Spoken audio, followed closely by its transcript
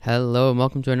Hello and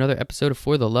welcome to another episode of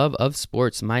For the Love of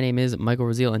Sports. My name is Michael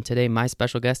Raziel and today my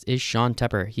special guest is Sean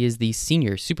Tepper. He is the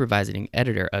Senior Supervising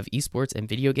Editor of Esports and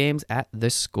Video Games at The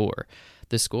Score.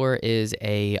 The Score is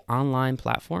an online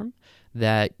platform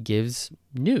that gives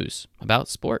news about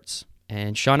sports.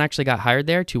 And Sean actually got hired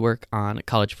there to work on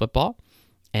college football.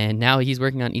 And now he's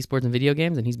working on esports and video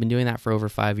games, and he's been doing that for over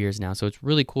 5 years now. So it's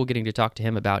really cool getting to talk to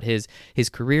him about his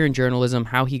career in journalism,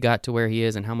 how he got to where he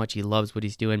is, and how much he loves what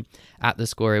he's doing at The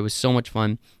Score. It was so much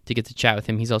fun to get to chat with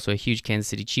him. He's also a huge Kansas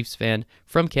City Chiefs fan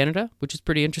from Canada, which is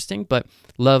pretty interesting, but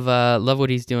love what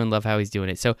he's doing, love how he's doing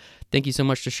it. So thank you so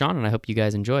much to Sean, and I hope you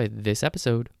guys enjoy this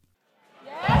episode.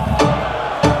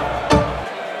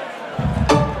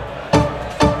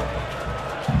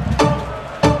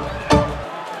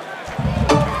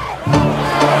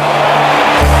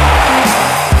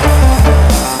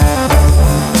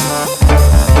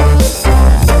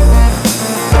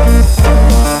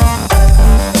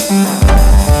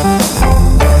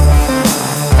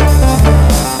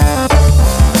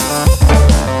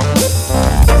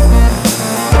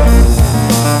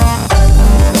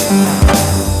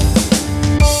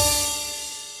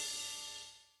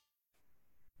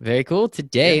 Very cool.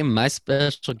 Today, my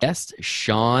special guest,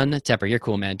 Sean Tepper. You're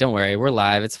cool, man. Don't worry. We're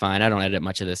live. It's fine. I don't edit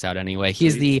much of this out anyway. He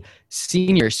is the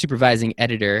Senior Supervising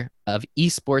Editor of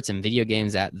Esports and Video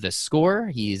Games at The Score.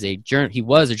 He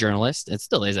was a journalist. It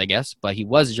still is, I guess, but he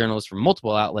was a journalist for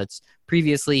multiple outlets.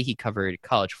 Previously, he covered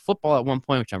college football at one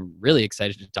point, which I'm really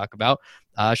excited to talk about.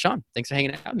 Sean, thanks for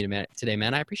hanging out with me today,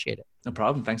 man. I appreciate it. No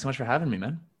problem. Thanks so much for having me,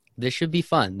 man. This should be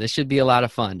fun. This should be a lot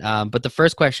of fun. But the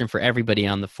first question for everybody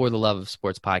on the For the Love of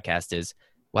Sports podcast is,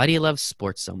 why do you love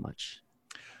sports so much?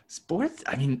 Sports,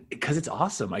 because it's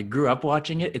awesome. I grew up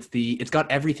watching it. It's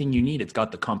got everything you need. It's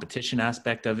got the competition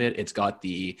aspect of it. It's got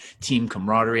the team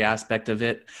camaraderie aspect of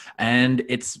it, and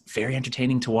it's very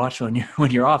entertaining to watch when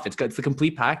you're off. It's the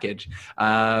complete package.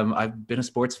 I've been a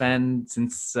sports fan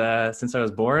since I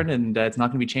was born, and it's not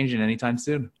going to be changing anytime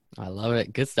soon. I love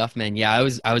it. Good stuff, man. Yeah,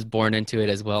 I was born into it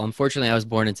as well. Unfortunately, I was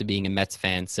born into being a Mets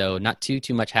fan, so not too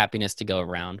much happiness to go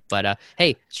around. But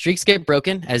hey, streaks get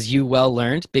broken, as you well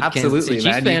learned. Big Kansas City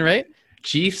Chiefs fan, right?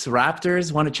 Chiefs,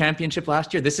 Raptors won a championship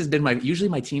last year. This has been usually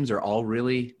my teams are all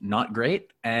really not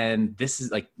great. And this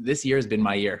year has been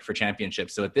my year for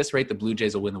championships. So at this rate, the Blue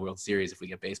Jays will win the World Series if we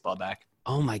get baseball back.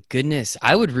 Oh my goodness.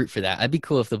 I would root for that. That'd be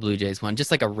cool if the Blue Jays won.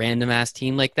 Just like a random ass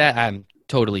team like that. I'm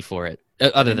totally for it.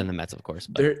 Other than the Mets, of course.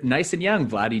 But. They're nice and young.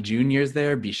 Vladdy Jr.'s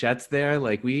there. Bichette's there.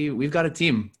 We've got a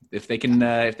team. If they can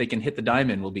hit the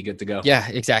diamond, we'll be good to go. Yeah,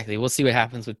 exactly. We'll see what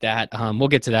happens with that. We'll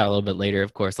get to that a little bit later,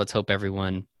 of course. Let's hope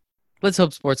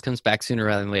sports comes back sooner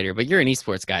rather than later. But you're an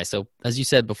esports guy, so as you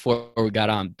said before we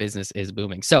got on, business is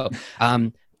booming. So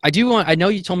I know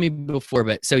you told me before,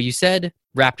 but so you said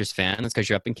Raptors fan. That's because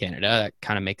you're up in Canada. That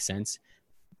kind of makes sense.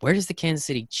 Where does the Kansas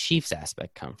City Chiefs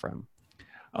aspect come from?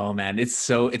 Oh man, it's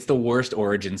the worst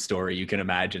origin story you can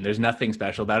imagine. There's nothing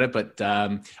special about it, but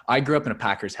I grew up in a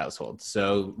Packers household.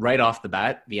 So right off the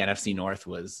bat, the NFC North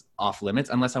was off limits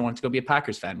unless I wanted to go be a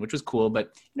Packers fan, which was cool.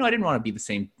 But I didn't want to be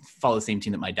follow the same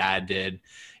team that my dad did.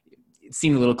 It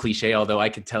seemed a little cliche, although I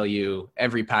could tell you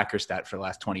every Packers stat for the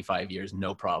last 25 years,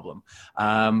 no problem.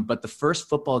 But the first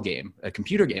football game, a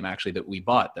computer game actually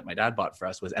that my dad bought for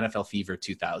us, was NFL Fever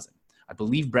 2000. I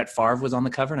believe Brett Favre was on the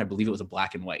cover, and I believe it was a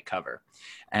black and white cover.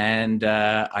 And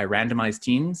I randomized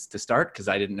teams to start because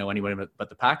I didn't know anyone but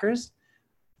the Packers.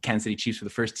 Kansas City Chiefs were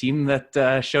the first team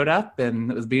that showed up,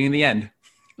 and it was beginning the end.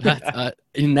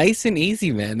 Nice and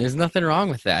easy, man. There's nothing wrong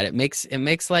with that. It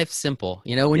makes life simple.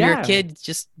 When you're a kid,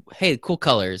 just, hey, cool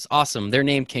colors. Awesome. Their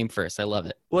name came first. I love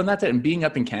it. Well, and that's it. And being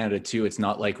up in Canada too, it's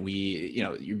not like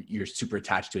you're super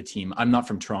attached to a team. I'm not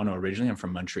from Toronto originally. I'm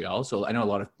from Montreal. So I know a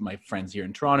lot of my friends here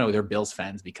in Toronto, they're Bills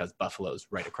fans because Buffalo's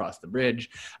right across the bridge.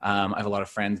 I have a lot of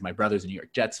friends. My brother's a New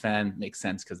York Jets fan. Makes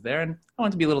sense because they're, and I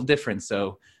want to be a little different.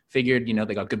 So figured,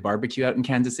 they got good barbecue out in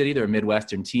Kansas City. They're a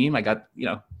Midwestern team. I got,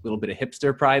 a little bit of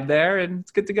hipster pride there, and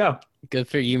it's good to go. Good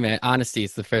for you, man. Honesty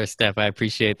is the first step. I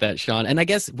appreciate that, Sean. And I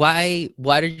guess why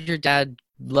did your dad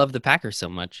love the Packers so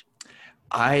much?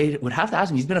 I would have to ask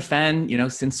him. He's been a fan,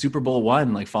 since Super Bowl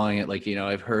I, following it.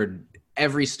 I've heard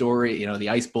every story, the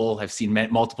Ice Bowl I've seen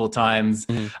multiple times,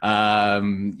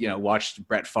 watched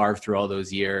Brett Favre through all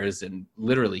those years, and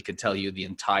literally could tell you the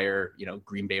entire,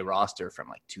 Green Bay roster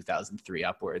from 2003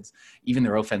 upwards, even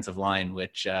their offensive line,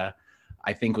 which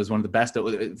I think was one of the best.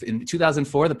 In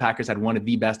 2004, the Packers had one of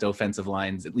the best offensive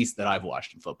lines, at least that I've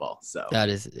watched in football. So that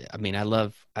is, I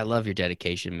love your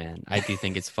dedication, man. I do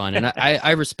think it's fun. And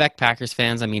I respect Packers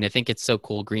fans. I think it's so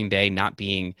cool Green Bay not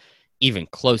being even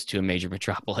close to a major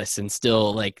metropolis and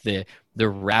still the the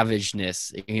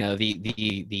ravageness,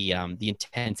 the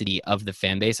intensity of the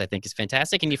fan base, I think is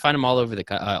fantastic. And you find them all over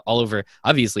all over,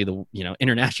 obviously the,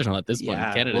 international at this point in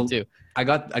Yeah, Canada well, too. I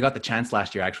got the chance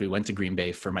last year. Actually, went to Green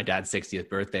Bay for my dad's 60th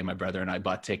birthday. My brother and I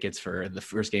bought tickets for the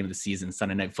first game of the season,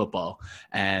 Sunday Night Football,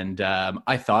 and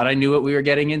I thought I knew what we were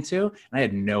getting into, and I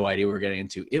had no idea what we were getting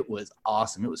into. It was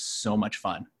awesome. It was so much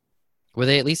fun. Were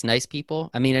they at least nice people?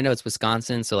 I mean, I know it's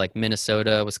Wisconsin, so like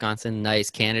Minnesota, Wisconsin, nice,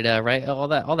 Canada, right? All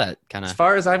that kind As of.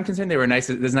 far as I'm concerned, they were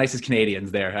as nice as Canadians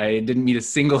there. I didn't meet a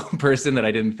single person that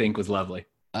I didn't think was lovely.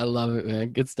 I love it, man.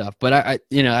 Good stuff. But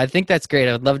I think that's great.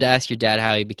 I would love to ask your dad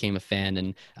how he became a fan,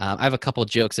 and I have a couple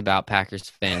jokes about Packers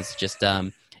fans. Just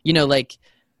like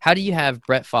how do you have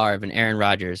Brett Favre and Aaron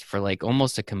Rodgers for like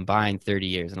almost a combined 30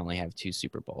 years and only have 2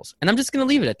 Super Bowls? And I'm just going to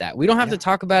leave it at that. We don't have to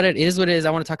talk about it. It is what it is. I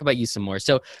want to talk about you some more.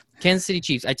 So Kansas City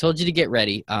Chiefs, I told you to get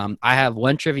ready. I have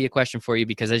one trivia question for you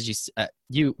because as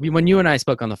when you and I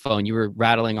spoke on the phone, you were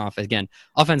rattling off, again,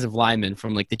 offensive linemen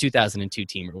from like the 2002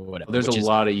 team or whatever. There's a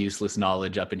lot of useless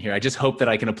knowledge up in here. I just hope that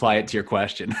I can apply it to your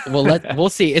question. Well, we'll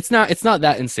see. It's not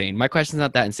that insane. My question's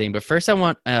not that insane. But first, I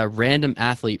want a random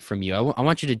athlete from you. I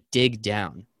want you to dig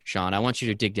down, Sean. I want you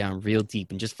to dig down real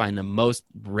deep and just find the most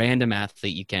random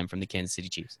athlete you can from the Kansas City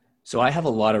Chiefs. So I have a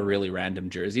lot of really random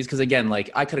jerseys because, again, like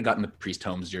I could have gotten the Priest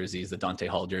Holmes jerseys, the Dante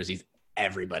Hall jerseys.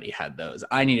 Everybody had those.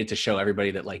 I needed to show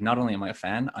everybody that, like, not only am I a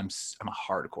fan, I'm a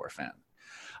hardcore fan.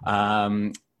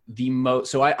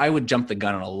 So I would jump the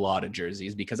gun on a lot of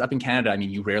jerseys because up in Canada, I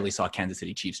mean, you rarely saw Kansas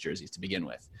City Chiefs jerseys to begin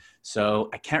with. So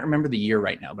I can't remember the year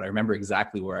right now, but I remember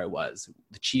exactly where I was.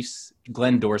 The Chiefs,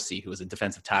 Glenn Dorsey, who was a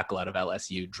defensive tackle out of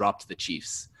LSU, dropped the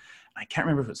Chiefs. I can't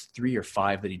remember if it was 3 or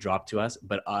 5 that he dropped to us,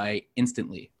 but I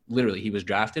instantly, literally, he was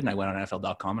drafted and I went on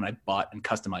NFL.com and I bought and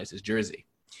customized his jersey.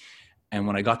 And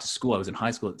when I got to school, I was in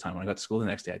high school at the time. When I got to school the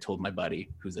next day, I told my buddy,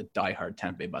 who's a diehard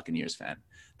Tampa Bay Buccaneers fan,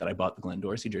 that I bought the Glenn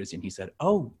Dorsey jersey. And he said,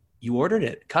 "Oh, you ordered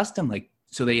it custom?" Like,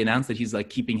 so they announced that he's like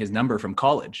keeping his number from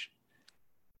college.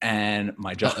 And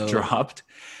my jaw dropped.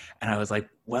 And I was like,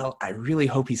 well, I really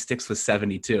hope he sticks with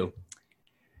 72.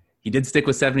 He did stick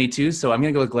with 72, so I'm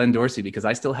going to go with Glenn Dorsey because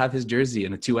I still have his jersey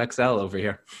in a 2XL over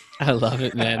here. I love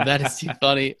it, man. That is too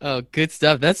funny. Oh, good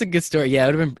stuff. That's a good story. Yeah,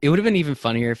 it would have been even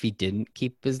funnier if he didn't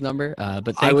keep his number.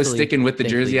 But I was sticking with the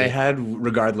jersey I had,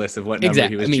 regardless of what number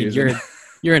he was choosing.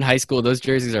 You're in high school. Those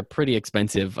jerseys are pretty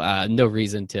expensive. No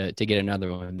reason to get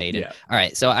another one made. Yeah. All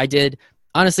right, so I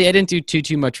didn't do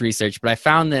too much research, but I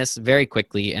found this very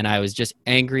quickly, and I was just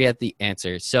angry at the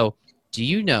answer. So, do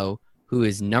you know who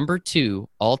is number 2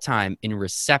 all time in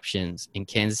receptions in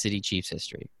Kansas City Chiefs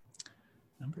history?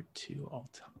 Number 2 all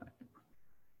time.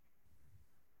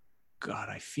 God,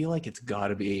 I feel like it's got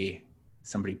to be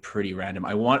somebody pretty random.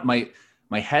 I want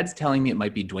my head's telling me it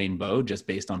might be Dwayne Bowe just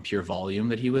based on pure volume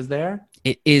that he was there.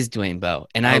 It is Dwayne Bowe.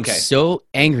 And I'm so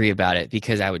angry about it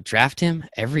because I would draft him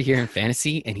every year in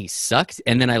fantasy and he sucked.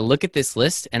 And then I look at this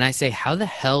list and I say, how the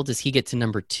hell does he get to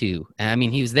number 2? And I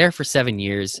mean, he was there for 7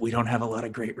 years. We don't have a lot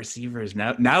of great receivers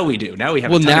now. Now we do. Now we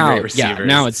have a ton of great receivers. Yeah,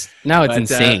 now it's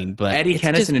insane. But Eddie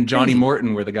Kennison and Johnny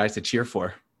Morton were the guys to cheer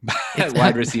for.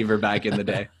 Wide receiver back in the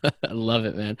day. I love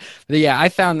it, man. But yeah, I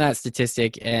found that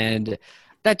statistic and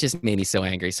that just made me so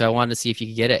angry. So I wanted to see if you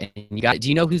could get it. And you got it. Do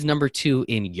you know who's number 2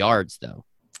 in yards, though?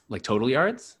 Like total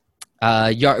yards?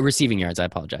 Receiving yards. I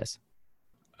apologize.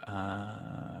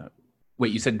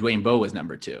 Wait, you said Dwayne Bowe was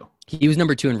number 2. He was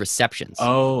number 2 in receptions.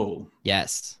 Oh.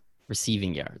 Yes.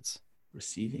 Receiving yards.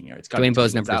 Receiving yards. Dwayne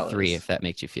Bowe's number 3, if that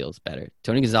makes you feel better.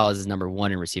 Tony Gonzalez is number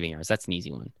 1 in receiving yards. That's an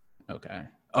easy one. Okay.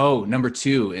 Oh, number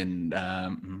 2 in, I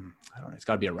don't know. It's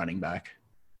got to be a running back.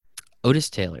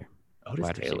 Otis Taylor. Otis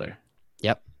Taylor. Receiver.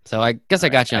 Yep. So I guess I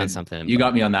got you on something. You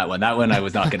got me on that one. That one I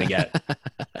was not going to get.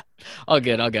 All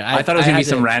good. I thought it was going to be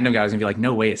some random guy. I was going to be like,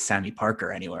 no way is Sammy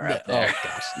Parker anywhere up there. Oh,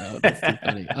 gosh. No, that's too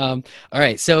funny. All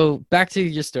right. So back to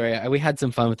your story. We had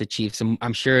some fun with the Chiefs, and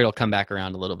I'm sure it'll come back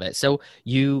around a little bit. So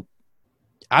you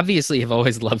obviously have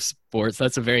always loved sports.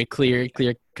 That's a very clear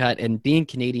cut. And being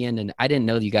Canadian, and I didn't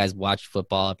know that you guys watched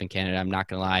football up in Canada. I'm not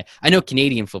going to lie. I know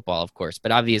Canadian football, of course,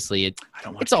 but obviously I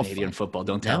don't watch Canadian football.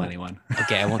 Don't tell anyone.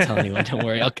 Okay, I won't tell anyone. Don't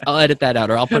worry. I'll edit that out,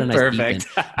 or I'll put a nice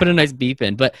beep in. Put a nice beep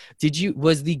in. But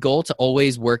was the goal to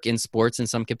always work in sports in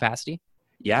some capacity?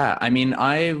 Yeah, I mean,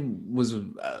 I was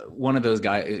one of those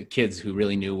kids who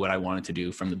really knew what I wanted to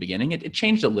do from the beginning. It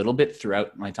changed a little bit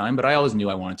throughout my time, but I always knew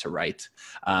I wanted to write.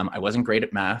 I wasn't great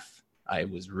at math. I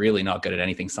was really not good at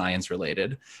anything science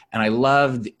related. And I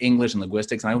loved English and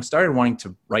linguistics. And I started wanting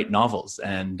to write novels.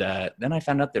 And then I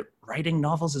found out that writing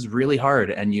novels is really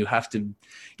hard. And you have to,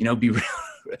 be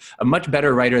a much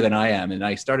better writer than I am. And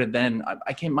I started then,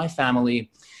 my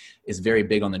family, is very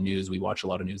big on the news. We watch a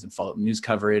lot of news and follow news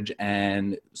coverage.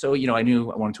 And so, I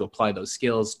knew I wanted to apply those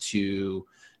skills to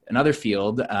another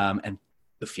field, and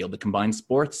the field that combined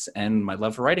sports and my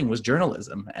love for writing was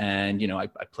journalism. And, I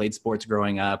played sports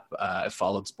growing up. I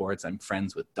followed sports. I'm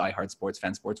friends with diehard sports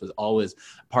fans. Sports was always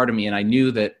part of me. And I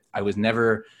knew that I was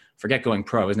never, forget going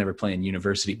pro, I was never playing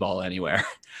university ball anywhere.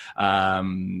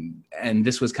 And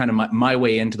this was kind of my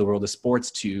way into the world of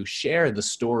sports, to share the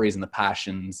stories and the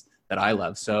passions that I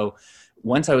love. So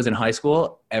once I was in high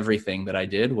school, everything that I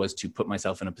did was to put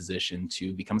myself in a position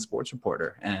to become a sports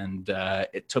reporter. And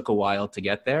it took a while to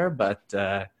get there, but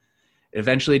it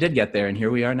eventually did get there. And here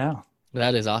we are now.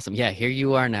 That is awesome. Yeah, here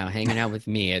you are now, hanging out with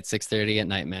me at 6:30 at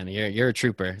night, man. You're a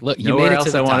trooper. Look, you Nowhere made it else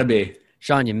to the I top. want to be.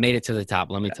 Sean, you made it to the top.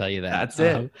 Let me tell you that. That's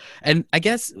it. And I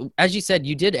guess, as you said,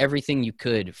 you did everything you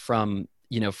could from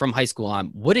high school on.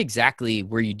 What exactly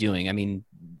were you doing? I mean,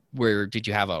 where did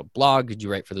you have a blog? Did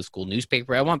you write for the school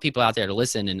newspaper? I want people out there to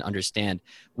listen and understand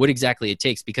what exactly it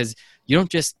takes, because you don't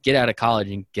just get out of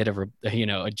college and get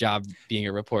a job being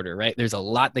a reporter, right? There's a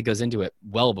lot that goes into it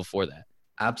well before that.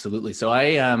 Absolutely. So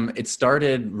it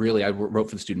started really, I wrote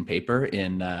for the student paper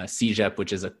in CEGEP,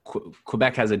 which is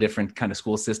Quebec has a different kind of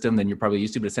school system than you're probably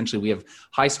used to, but essentially we have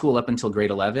high school up until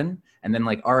grade 11. And then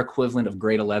like our equivalent of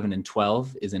grade 11 and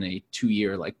 12 is in a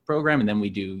 2-year like program. And then we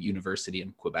do university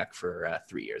in Quebec for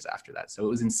 3 years after that. So it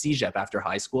was in CEGEP after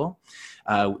high school.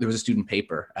 There was a student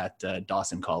paper at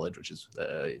Dawson College, which is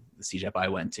the CEGEP I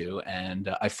went to.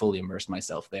 And I fully immersed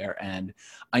myself there. And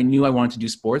I knew I wanted to do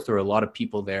sports. There were a lot of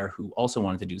people there who also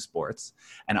wanted to do sports.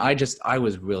 And I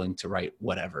was willing to write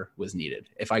whatever was needed.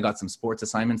 If I got some sports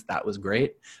assignments, that was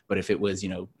great. But if it was,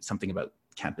 something about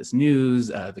campus news,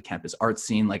 the campus art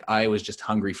scene, like I was just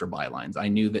hungry for bylines. I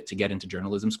knew that to get into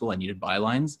journalism school, I needed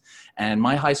bylines. And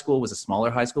my high school was a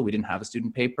smaller high school. We didn't have a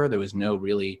student paper. There was no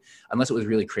really, unless it was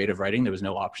really creative writing, there was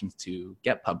no options to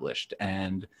get published.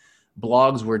 And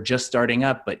blogs were just starting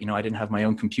up, but I didn't have my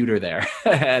own computer there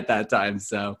at that time.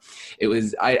 So it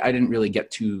was, I didn't really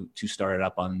get too started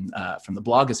up on from the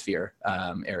blogosphere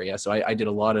area. So I did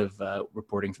a lot of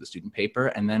reporting for the student paper,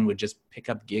 and then would just pick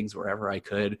up gigs wherever I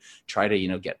could, try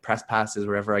to, get press passes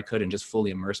wherever I could, and just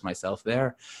fully immerse myself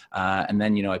there. And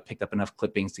then, I picked up enough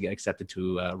clippings to get accepted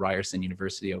to Ryerson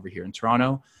University over here in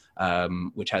Toronto.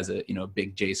 Which has a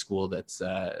big J school that's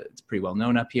it's pretty well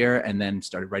known up here, and then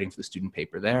started writing for the student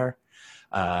paper there.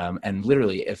 And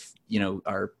literally, if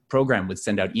our program would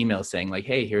send out emails saying like,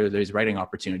 "Hey, there's writing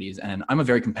opportunities," and I'm a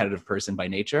very competitive person by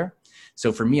nature,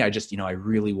 so for me, I just I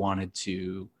really wanted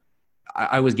to.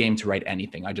 I was game to write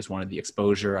anything. I just wanted the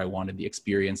exposure. I wanted the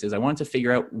experiences. I wanted to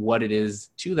figure out what it is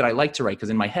too that I like to write,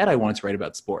 because in my head I wanted to write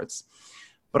about sports.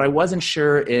 But I wasn't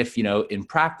sure if, in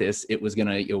practice, it was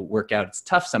going to work out. It's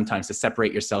tough sometimes to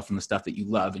separate yourself from the stuff that you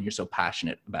love and you're so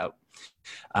passionate about.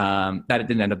 That it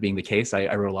didn't end up being the case.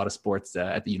 I wrote a lot of sports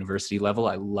at the university level.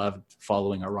 I loved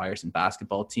following our Ryerson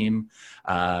basketball team.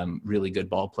 Really good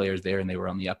ball players there, and they were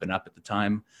on the up and up at the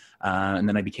time. And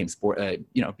then I became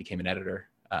became an editor.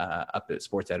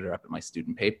 Sports editor up at my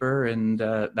student paper. And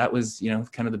that was,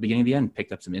 kind of the beginning of the end.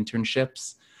 Picked up some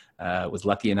internships. Was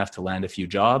lucky enough to land a few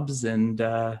jobs, and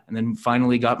then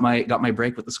finally got my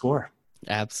break with the Score.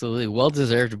 Absolutely,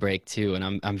 well-deserved break too,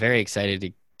 and I'm very excited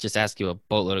to just ask you a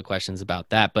boatload of questions about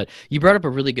that. But you brought up a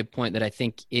really good point that I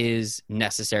think is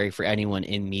necessary for anyone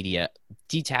in media: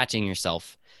 detaching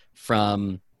yourself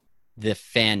from the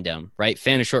fandom. Right?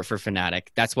 Fan is short for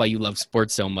fanatic. That's why you love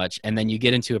sports so much, and then you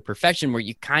get into a profession where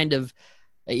you kind of,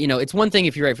 it's one thing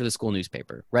if you write for the school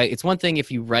newspaper, right? It's one thing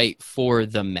if you write for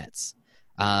the Mets.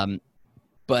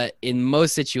 But in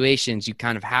most situations, you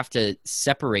kind of have to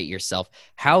separate yourself.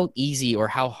 How easy or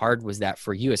how hard was that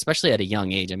for you, especially at a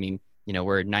young age? I mean,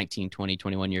 we're 19, 20,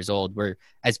 21 years old. We're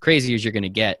as crazy as you're going to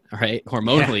get, right?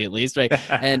 Hormonally, at least, right?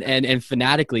 and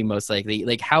fanatically, most likely.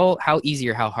 Like how easy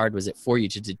or how hard was it for you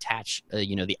to detach,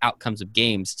 the outcomes of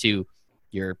games to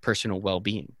your personal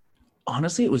well-being?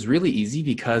 Honestly, it was really easy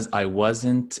because I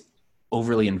wasn't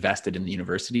overly invested in the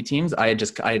university teams. I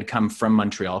had come from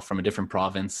Montreal, from a different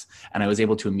province, and I was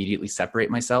able to immediately separate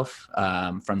myself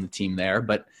from the team there.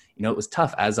 But, it was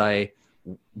tough. As I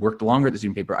worked longer at the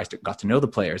student paper, I got to know the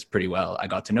players pretty well. I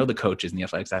got to know the coaches and the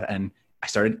athletics, and I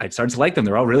started to like them.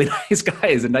 They're all really nice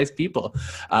guys and nice people.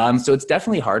 So it's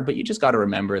definitely hard, but you just got to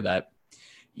remember that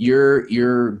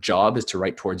your job is to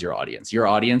write towards your audience. Your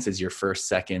audience is your first,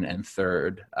 second, and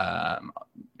third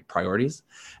priorities.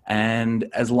 And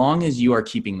as long as you are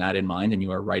keeping that in mind and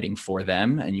you are writing for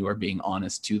them and you are being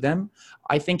honest to them,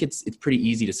 I think it's pretty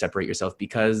easy to separate yourself,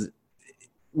 because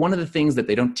one of the things that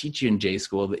they don't teach you in J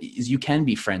school is you can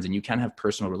be friends and you can have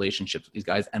personal relationships with these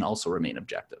guys and also remain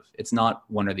objective. It's not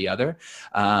one or the other.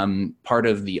 Part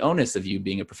of the onus of you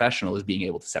being a professional is being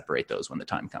able to separate those when the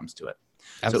time comes to it.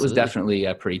 Absolutely. So it was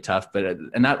definitely pretty tough. But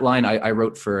and that line, I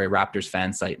wrote for a Raptors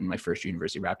fan site in my first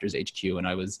University, Raptors HQ, and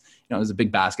I was a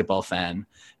big basketball fan,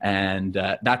 and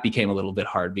that became a little bit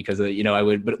hard because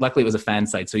but luckily it was a fan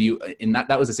site, so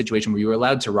that was a situation where you were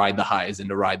allowed to ride the highs and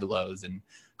to ride the lows. And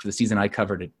for the season I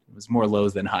covered, it was more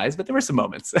lows than highs, but there were some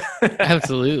moments.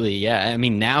 Absolutely, yeah. I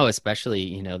mean, now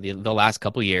especially, the last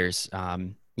couple years,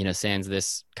 sans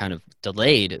this kind of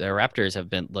delayed, the Raptors have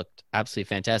looked absolutely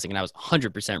fantastic, and I was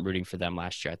 100% rooting for them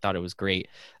last year. I thought it was great,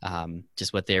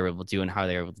 just what they were able to do and how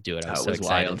they were able to do it. I was so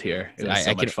excited. Wild here. It was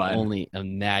so I much could fun. only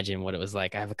imagine what it was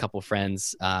like. I have a couple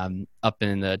friends up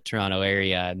in the Toronto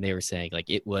area, and they were saying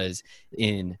like it was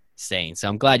insane. So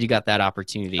I'm glad you got that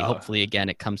opportunity. Hopefully, again,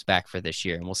 it comes back for this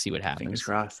year, and we'll see what happens. Fingers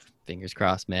crossed. Fingers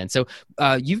crossed, man. So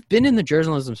you've been in the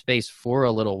journalism space for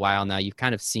a little while now. You've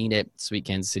kind of seen it. Sweet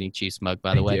Kansas City Chiefs mug,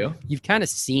 by the way. You've kind of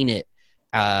seen it.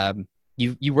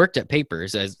 You worked at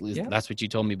Papers, that's what you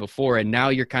told me before, and now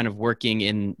you're kind of working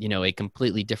in a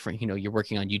completely different. You're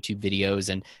working on YouTube videos,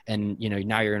 and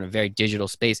now you're in a very digital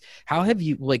space. How have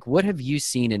you what have you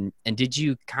seen, and did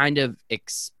you kind of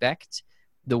expect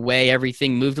the way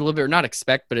everything moved a little bit, or not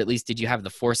expect, but at least did you have the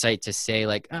foresight to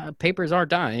say papers are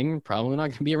dying, probably not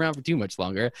going to be around for too much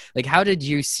longer? How did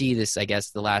you see this, I guess,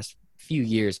 the last few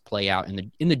years play out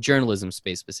in the journalism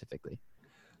space specifically?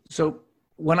 So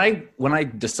when I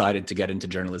decided to get into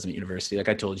journalism at university, like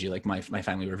I told you, my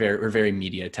family were very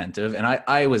media attentive, and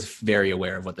I was very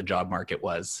aware of what the job market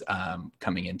was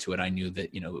coming into it. I knew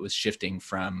that it was shifting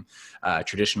from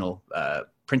traditional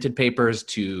printed papers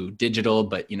to digital,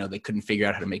 but they couldn't figure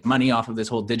out how to make money off of this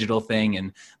whole digital thing,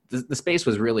 and the space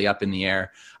was really up in the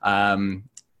air.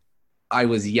 I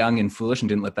was young and foolish and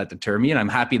didn't let that deter me. And I'm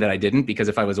happy that I didn't, because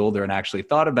if I was older and actually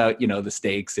thought about, the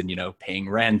stakes and, paying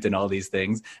rent and all these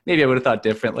things, maybe I would have thought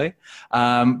differently.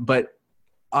 But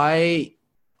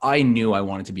I knew I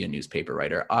wanted to be a newspaper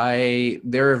writer.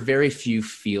 There are very few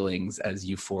feelings as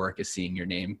euphoric as seeing your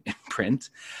name in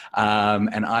print.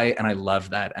 And I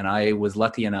love that. And I was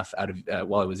lucky enough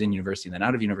while I was in university and then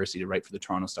out of university to write for the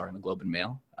Toronto Star and the Globe and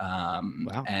Mail.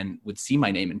 Wow. And would see my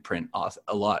name in print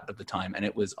a lot of the time. And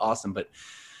it was awesome. But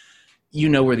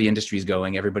where the industry is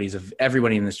going. Everybody in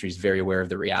the industry is very aware of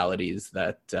the realities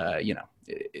that,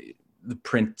 the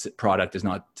print product is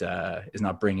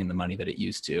not bringing the money that it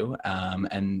used to.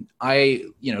 And I,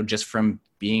 just from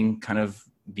being kind of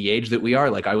the age that we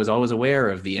are, I was always aware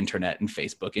of the internet and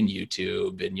Facebook and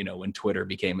YouTube and, when Twitter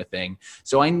became a thing.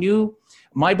 So I knew,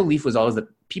 my belief was always that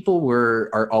people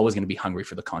are always going to be hungry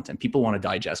for the content. People want to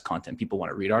digest content. People want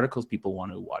to read articles. People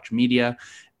want to watch media.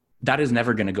 That is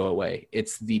never going to go away.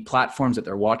 It's the platforms that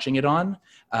they're watching it on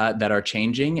that are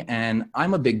changing. And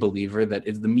I'm a big believer that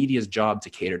it's the media's job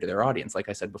to cater to their audience. Like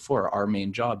I said before, our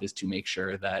main job is to make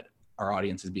sure that our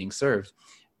audience is being served.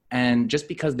 And just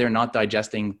because they're not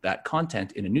digesting that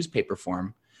content in a newspaper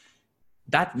form,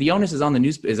 that the onus is on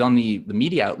the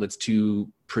media outlets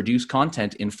to produce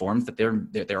content in forms that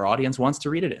their audience wants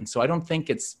to read it in. So I don't think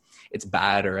it's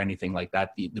bad or anything like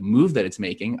that. The move that it's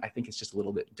making, I think it's just a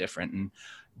little bit different. And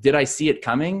did I see it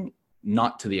coming?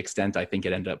 Not to the extent I think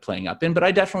it ended up playing up in, but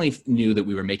I definitely knew that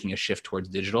we were making a shift towards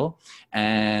digital,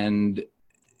 and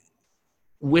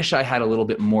wish I had a little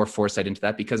bit more foresight into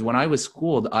that, because when I was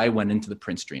schooled, I went into the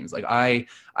print streams. I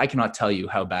cannot tell you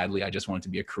how badly I just wanted to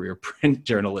be a career print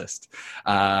journalist.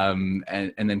 And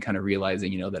then kind of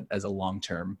realizing, that as a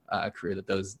long-term career that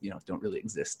those, don't really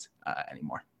exist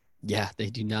anymore. Yeah, they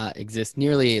do not exist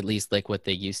nearly, at least like what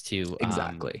they used to.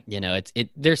 Exactly.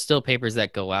 There's still papers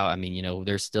that go out. I mean,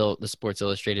 there's still the Sports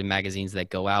Illustrated magazines that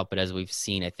go out. But as we've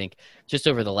seen, I think just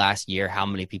over the last year, how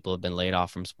many people have been laid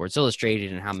off from Sports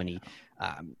Illustrated and how many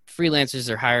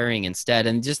freelancers are hiring instead.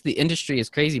 And just the industry is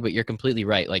crazy, but you're completely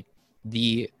right.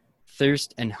 The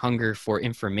thirst and hunger for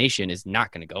information is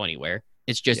not going to go anywhere.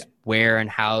 It's just where and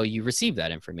how you receive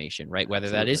that information, right? Whether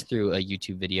Absolutely. That is through a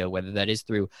YouTube video, whether that is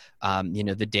through,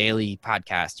 the daily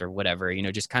podcast or whatever,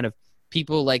 just kind of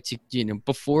people like to,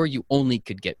 before you only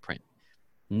could get print.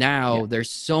 Now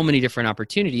there's so many different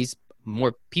opportunities.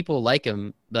 More people like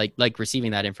them, like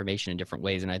receiving that information in different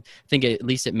ways. And I think at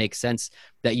least it makes sense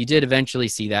that you did eventually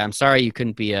see that. I'm sorry you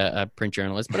couldn't be a print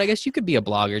journalist, but I guess you could be a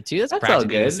blogger too. That's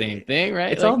practically the same thing,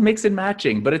 right? It's all mix and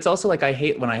matching, but it's also I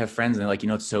hate when I have friends and they're like,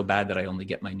 it's so bad that I only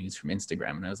get my news from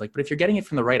Instagram. And I was like, but if you're getting it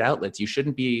from the right outlets, you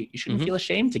shouldn't feel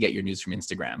ashamed to get your news from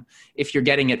Instagram. If you're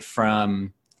getting it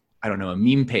from, I don't know, a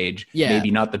meme page,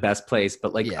 maybe not the best place,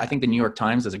 but I think the New York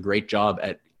Times does a great job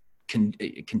at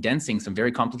condensing some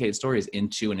very complicated stories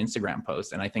into an Instagram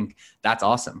post. And I think that's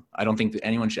awesome. I don't think that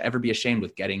anyone should ever be ashamed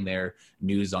with getting their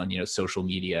news on, social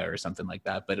media or something like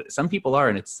that. But some people are,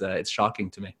 and it's shocking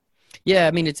to me. Yeah,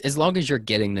 I mean, it's as long as you're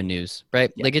getting the news,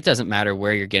 right? Yeah. Like, it doesn't matter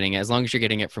where you're getting it, as long as you're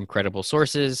getting it from credible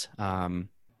sources. I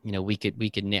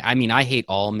mean, I hate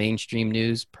all mainstream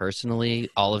news personally,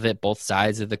 all of it, both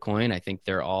sides of the coin. I think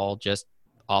they're all just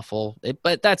awful.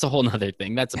 But that's a whole nother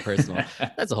thing. That's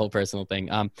a whole personal thing.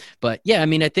 But yeah, I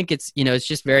mean, I think it's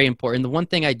just very important. The one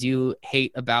thing I do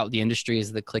hate about the industry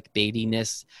is the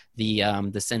clickbaitiness,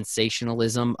 the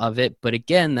sensationalism of it. But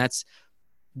again, that's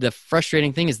the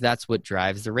frustrating thing, is that's what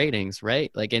drives the ratings,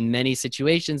 right? Like, in many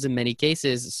situations, in many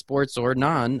cases, sports or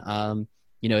non,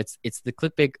 it's the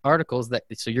clickbait articles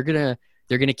so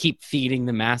they're gonna keep feeding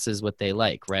the masses what they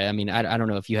like, right? I mean, I don't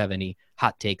know if you have any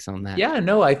hot takes on that. Yeah,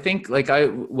 no, I think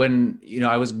when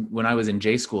I was in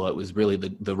J school, it was really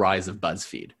the rise of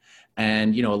BuzzFeed.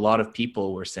 And, a lot of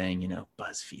people were saying,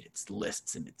 BuzzFeed, it's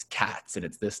lists and it's cats and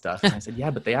it's this stuff. And I said, yeah,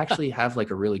 but they actually have like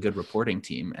a really good reporting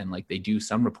team, and like they do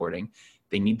some reporting.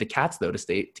 They need the cats though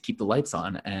to keep the lights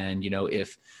on. And,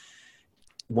 if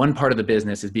one part of the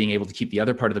business is being able to keep the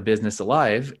other part of the business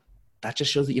alive, that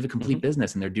just shows that you have a complete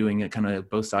business, and they're doing it kind of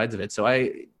both sides of it. So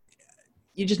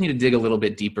you just need to dig a little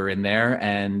bit deeper in there,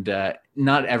 and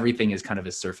not everything is kind of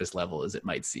as surface level as it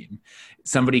might seem.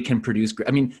 Somebody can produce,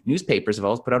 newspapers have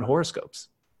always put out horoscopes.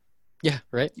 Yeah,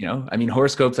 right.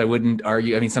 Horoscopes, I wouldn't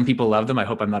argue. Some people love them. I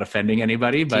hope I'm not offending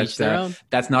anybody, but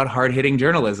that's not hard-hitting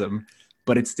journalism.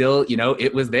 But it's still,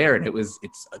 it was there, and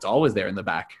it's always there in the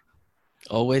back.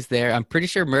 Always there. I'm pretty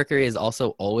sure Mercury is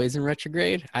also always in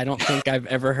retrograde. I don't think I've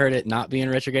ever heard it not be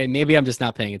in retrograde. Maybe I'm just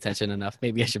not paying attention enough.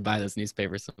 Maybe I should buy those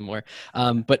newspapers some more.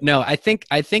 But no, I think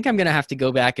I'm going to have to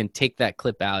go back and take that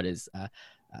clip out.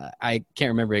 I can't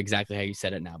remember exactly how you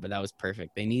said it now, but that was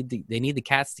perfect. They need the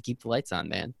cats to keep the lights on,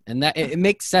 man. And that it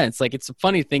makes sense. Like, it's a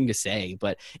funny thing to say,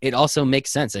 but it also makes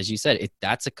sense. As you said,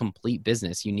 that's a complete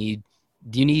business. You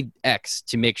need X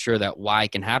to make sure that Y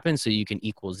can happen, so you can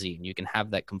equal Z, and you can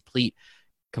have that complete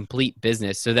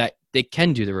business so that they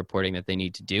can do the reporting that they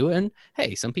need to do. And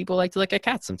hey, some people like to look at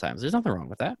cats sometimes. There's nothing wrong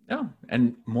with that. No,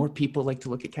 and more people like to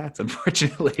look at cats,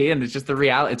 unfortunately. And it's just the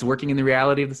reality. It's working in the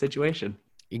reality of the situation.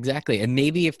 Exactly. And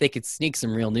maybe if they could sneak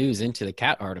some real news into the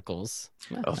cat articles.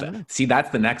 See, that's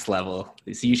the next level.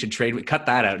 See, you should cut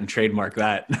that out and trademark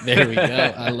that. There we go.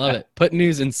 I love it. Put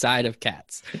news inside of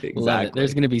cats. Exactly. Love it.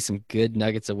 There's going to be some good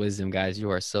nuggets of wisdom, guys. You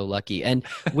are so lucky. And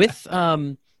with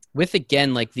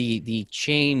again, like the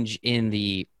change in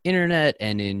the internet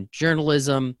and in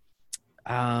journalism,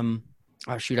 oh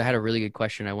shoot, I had a really good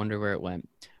question. I wonder where it went.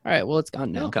 All right, well, it's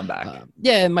gone now. It'll come back.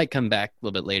 Yeah, it might come back a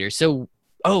little bit later. So,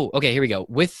 okay, here we go.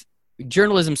 With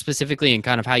journalism specifically, and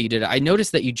kind of how you did it, I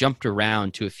noticed that you jumped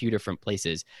around to a few different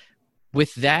places.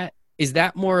 With that, is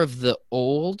that more of the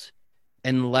old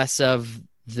and less of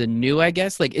the new, I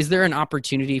guess? Like, is there an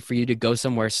opportunity for you to go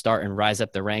somewhere, start, and rise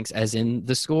up the ranks, as in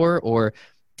the Score? Or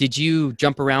did you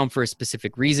jump around for a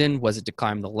specific reason? Was it to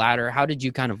climb the ladder? How did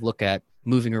you kind of look at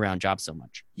moving around jobs so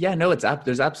much? Yeah, no,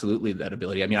 there's absolutely that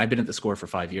ability. I've been at the Score for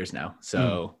 5 years now,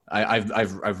 so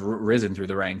I've risen through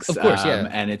the ranks. Of course, yeah.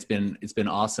 And it's been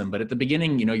awesome. But at the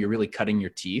beginning, you're really cutting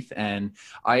your teeth. And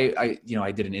I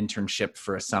did an internship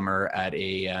for a summer at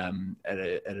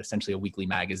at essentially a weekly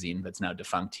magazine that's now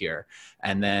defunct here.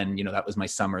 And then that was my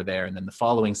summer there. And then the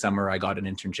following summer, I got an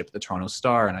internship at the Toronto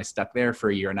Star, and I stuck there for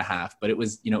a year and a half. But it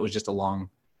was just a long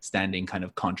standing kind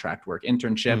of contract work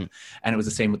internship. And it was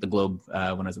the same with the Globe. When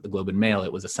I was at the Globe and Mail,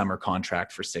 it was a summer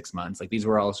contract for 6 months. Like, these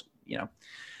were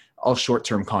all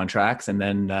short-term contracts. And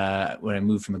then when I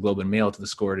moved from the Globe and Mail to the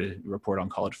Score to report on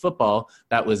college football,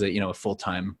 that was a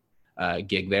full-time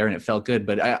gig there, and it felt good.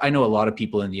 But I know a lot of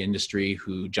people in the industry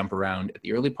who jump around at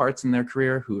the early parts in their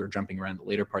career, who are jumping around the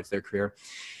later parts of their career.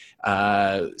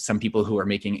 Some people who are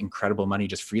making incredible money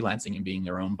just freelancing and being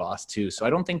their own boss too. So I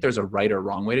don't think there's a right or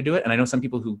wrong way to do it. And I know some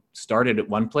people who started at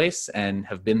one place and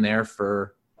have been there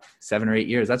for 7 or 8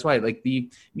 years. That's why, like,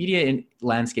 the media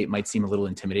landscape might seem a little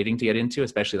intimidating to get into,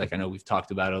 especially, like, I know we've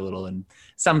talked about it a little, and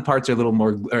some parts are a little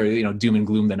more, doom and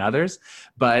gloom than others.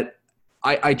 But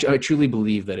I truly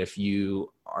believe that if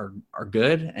you are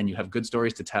good and you have good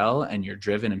stories to tell and you're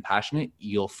driven and passionate,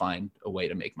 you'll find a way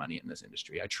to make money in this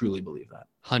industry. I truly believe that.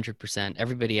 100%.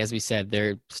 Everybody, as we said,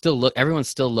 everyone's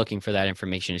still looking for that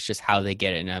information. It's just how they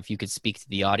get it. Now, if you could speak to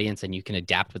the audience and you can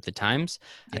adapt with the times,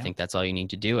 I think that's all you need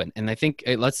to do. And I think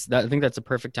that's a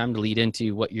perfect time to lead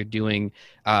into what you're doing,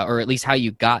 or at least how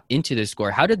you got into the Score.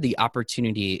 How did the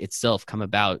opportunity itself come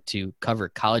about to cover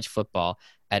college football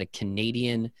at a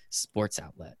Canadian sports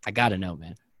outlet? I got to know,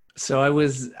 man. So I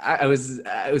was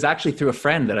actually through a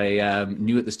friend that I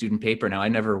knew at the student paper. Now I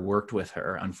never worked with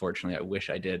her, unfortunately. I wish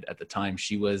I did at the time.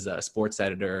 She was a sports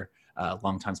editor,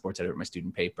 longtime sports editor at my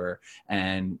student paper,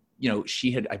 and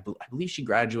she had I believe she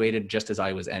graduated just as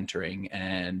I was entering,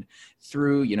 and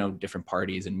through different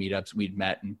parties and meetups we'd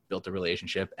met and built a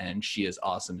relationship. And she is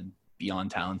awesome and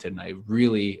beyond talented, and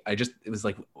it was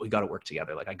like, we got to work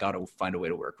together. Like, I got to find a way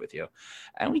to work with you.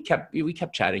 And we kept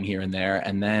chatting here and there.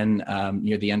 And then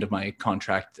near the end of my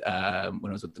contract, when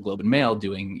I was with the Globe and Mail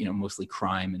doing mostly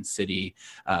crime and city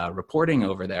reporting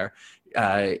over there,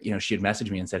 she had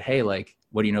messaged me and said, hey, like,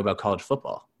 what do you know about college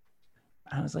football?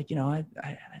 I was like, I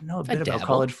know a bit about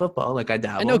college football. Like, I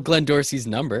dabble. I know Glenn Dorsey's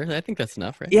number. I think that's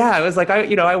enough, right? Yeah, I was like,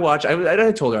 I watch.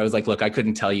 I told her, I was like, look, I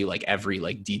couldn't tell you like every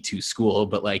like D2 school,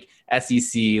 but like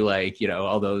SEC, like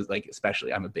all those, like,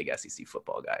 especially, I'm a big SEC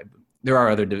football guy. There are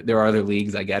other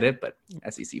leagues, I get it, but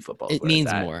SEC football, it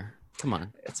means more. Come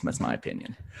on, that's my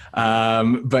opinion.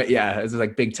 But yeah, it was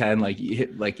like Big Ten,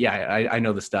 I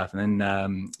know the stuff. And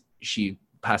then she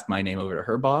passed my name over to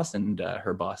her boss, and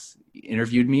her boss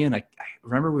interviewed me. And I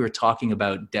remember we were talking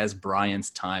about Des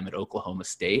Bryant's time at Oklahoma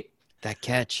State. That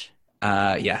catch.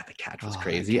 Yeah, the catch was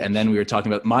crazy. And then we were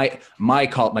talking about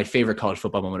my favorite college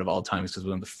football moment of all time, because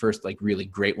one of the first like really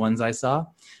great ones I saw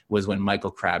was when Michael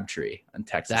Crabtree on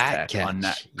Texas Tech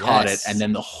caught it, and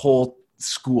then the whole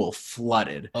school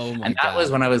flooded. Oh my And that God. was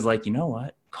when I was like, you know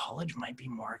what? College might be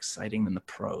more exciting than the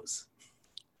pros.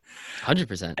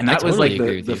 100%. And that was like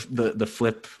the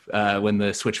flip when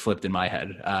the switch flipped in my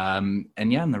head.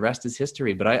 And the rest is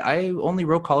history. But I only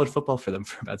wrote college football for them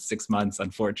for about 6 months,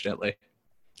 unfortunately.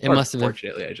 It must have been.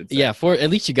 Fortunately, I should say. Yeah, at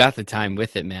least you got the time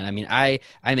with it, man. I mean, I'm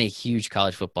a huge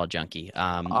college football junkie.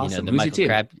 Awesome. The Who's Michael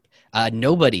your team?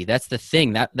 Nobody. That's the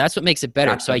thing. That's what makes it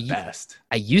better. That's the best.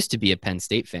 I used to be a Penn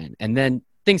State fan, and then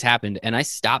things happened and I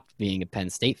stopped being a Penn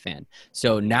State fan.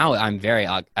 So now I'm very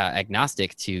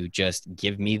agnostic to just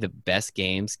give me the best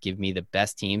games, give me the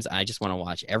best teams. I just want to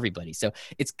watch everybody. So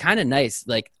it's kind of nice.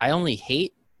 Like, I only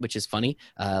hate, which is funny.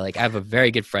 Like, I have a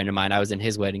very good friend of mine. I was in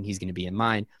his wedding. He's going to be in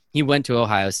mine. He went to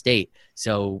Ohio State.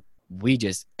 So we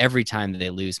just, every time that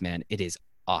they lose, man, it is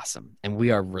awesome. And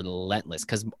we are relentless,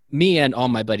 because me and all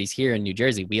my buddies here in New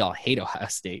Jersey, we all hate Ohio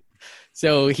State.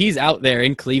 So he's out there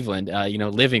in Cleveland,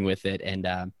 living with it. And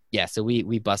so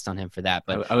we bust on him for that.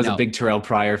 But I was a big Terrell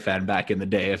Pryor fan back in the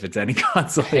day, if it's any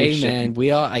consolation. Hey man,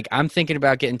 we all, like, I'm thinking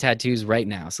about getting tattoos right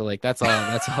now. So like, that's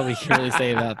all we can really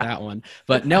say about that one.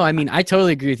 But no, I mean, I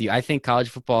totally agree with you. I think college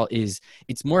football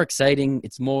it's more exciting.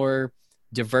 It's more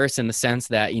diverse in the sense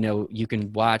that, you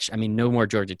can watch, I mean, no more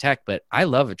Georgia Tech, but I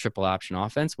love a triple option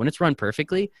offense. When it's run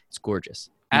perfectly, it's gorgeous.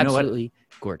 Absolutely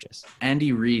gorgeous.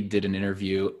 Andy Reid did an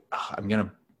interview. I'm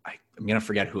gonna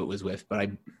forget who it was with, but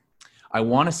I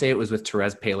want to say it was with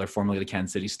Terez Paylor, formerly the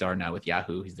Kansas City Star, now with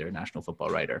Yahoo. He's their national football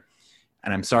writer.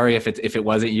 And I'm sorry if it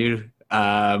wasn't you,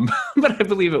 but I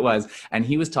believe it was. And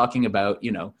he was talking about,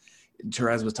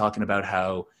 Terez was talking about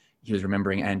how he was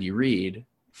remembering Andy Reid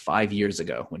 5 years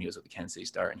ago when he was with the Kansas City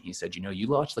Star. And he said, you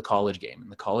watch the college game,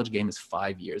 and the college game is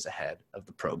 5 years ahead of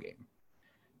the pro game.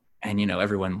 And,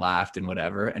 everyone laughed and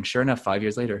whatever. And sure enough, 5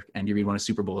 years later, Andy Reid won a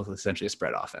Super Bowl with essentially a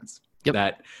spread offense. Yep.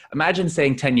 That, imagine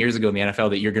saying 10 years ago in the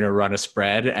NFL that you're going to run a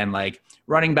spread and, like,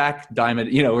 running back diamond,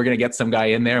 we're going to get some guy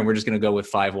in there and we're just going to go with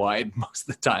 5 wide most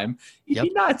of the time. You'd be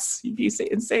nuts. You'd be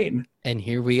insane. And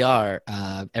here we are,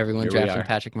 everyone drafting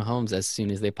Patrick Mahomes as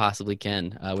soon as they possibly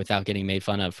can, without getting made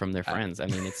fun of from their friends. I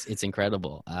mean, it's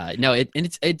incredible. I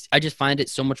just find it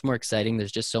so much more exciting.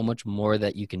 There's just so much more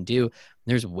that you can do.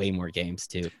 There's way more games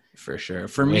too. For sure.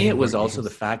 For me, it was also the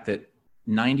fact that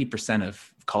 90%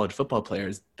 of college football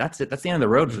players, that's it. That's the end of the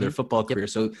road for their football career.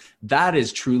 So that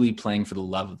is truly playing for the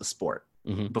love of the sport.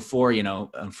 Before,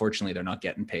 unfortunately, they're not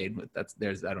getting paid. I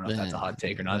don't know if that's a hot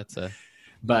take or not.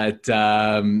 But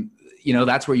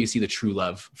that's where you see the true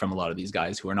love from a lot of these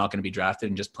guys who are not going to be drafted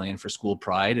and just playing for school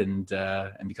pride and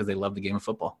because they love the game of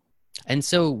football. And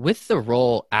so with the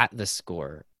role at the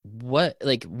Score,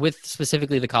 with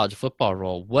specifically the college football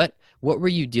role, what were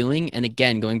you doing? And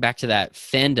again, going back to that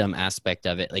fandom aspect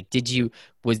of it, like,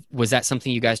 was that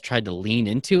something you guys tried to lean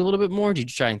into a little bit more?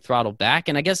 Did you try and throttle back?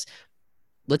 And I guess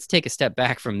let's take a step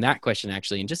back from that question,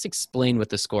 actually, and just explain what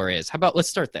the Score is. How about let's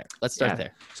start there?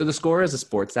 There. So the Score is a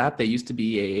sports app. They used to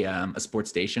be a sports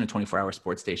station, a 24-hour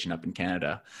sports station up in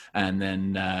Canada. And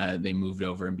then they moved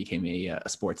over and became a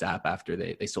sports app after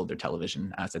they sold their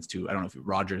television assets to, I don't know if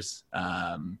Rogers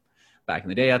back in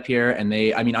the day up here. And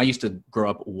I used to grow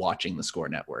up watching the Score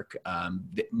Network,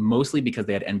 mostly because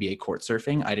they had NBA court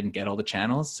surfing. I didn't get all the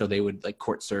channels, so they would like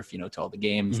court surf, to all the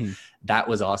games. Mm-hmm. That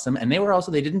was awesome. And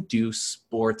they didn't do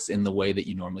sports in the way that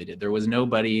you normally did. There was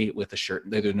nobody with a shirt.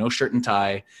 There was no shirt and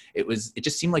tie. It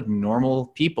just seemed like normal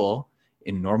people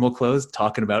in normal clothes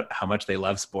talking about how much they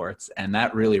love sports. And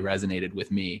that really resonated with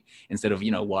me, instead of,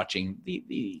 watching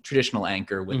the traditional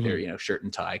anchor with mm-hmm. their, shirt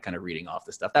and tie kind of reading off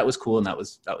the stuff. That was cool. And that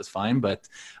was fine. But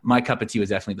my cup of tea was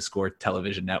definitely the Score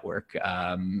television network.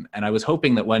 And I was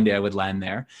hoping that one day I would land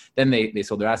there. Then they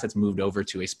sold their assets, moved over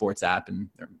to a sports app, and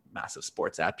they're a massive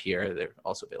sports app here. They're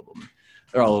also available.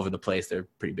 They're all over the place. They're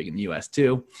pretty big in the US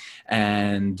too.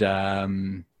 And,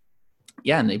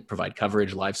 and they provide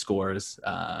coverage, live scores,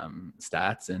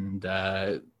 stats. And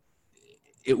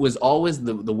it was always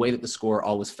the way that the Score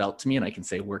always felt to me. And I can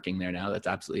say working there now, that's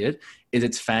absolutely it, is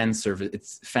it's fan service.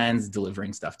 It's fans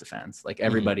delivering stuff to fans. Like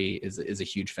everybody mm-hmm. is a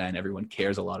huge fan. Everyone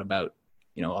cares a lot about,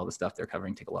 all the stuff they're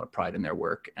covering, take a lot of pride in their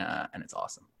work. And it's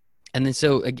awesome. And then,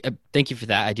 so thank you for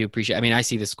that. I do appreciate, I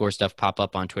see the Score stuff pop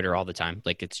up on Twitter all the time.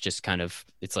 Like, it's just kind of,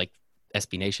 it's like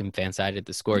SB Nation, Fansided,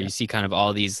 the Score. Yeah. You see kind of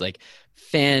all these like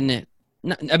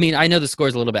I know the Score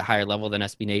is a little bit higher level than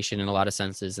SB Nation in a lot of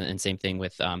senses, and same thing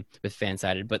with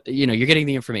Fansided. But you're getting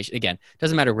the information. Again,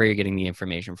 doesn't matter where you're getting the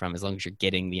information from, as long as you're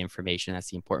getting the information. That's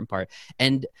the important part.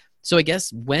 And so I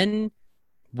guess when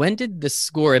did the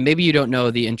Score, and maybe you don't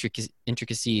know the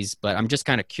intricacies, but I'm just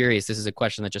kind of curious. This is a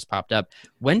question that just popped up.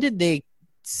 When did they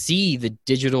see the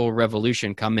digital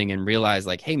revolution coming and realize,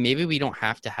 like, hey, maybe we don't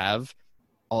have to have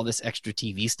all this extra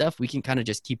TV stuff? We can kind of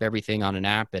just keep everything on an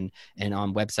app and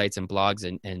on websites and blogs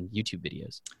and YouTube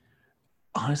videos.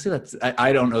 Honestly,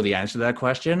 I don't know the answer to that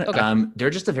question. Okay. They're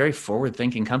just a very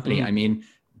forward-thinking company. Mm-hmm.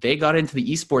 They got into the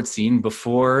esports scene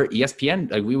before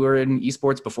ESPN. Like, we were in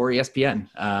esports before ESPN.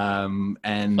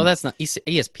 And well, that's not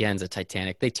ESPN's a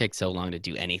Titanic. They take so long to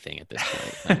do anything at this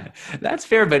point. That's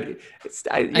fair, but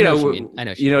I know what you mean. I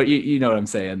know. You know what I'm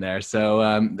saying there. So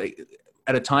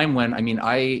at a time when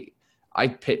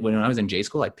when I was in J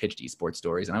school, I pitched esports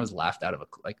stories, and I was laughed out of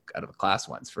a class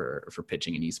once for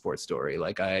pitching an esports story.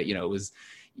 Like, it was,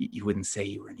 you wouldn't say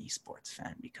you were an esports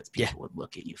fan because people would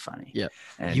look at you funny. Yeah.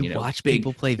 And you watch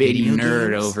people play video games? Big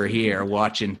nerd over here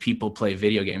watching people play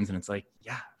video games. And it's like,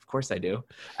 yeah, of course I do.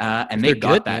 And they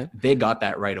got that. Man. They got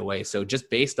that right away. So just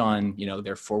based on,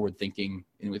 their forward thinking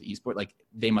with esports, like,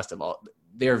 they must have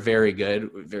they're very good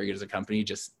as a company.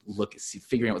 Just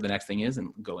figuring out what the next thing is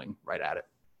and going right at it.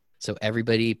 So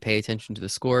everybody pay attention to the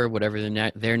Score, whatever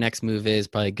their next move is,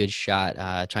 probably a good shot.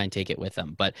 Try and take it with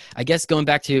them. But I guess going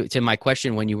back to my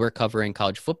question, when you were covering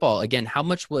college football, again, how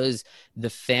much was the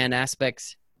fan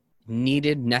aspects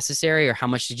necessary, or how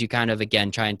much did you kind of, again,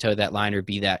 try and toe that line, or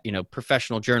be that,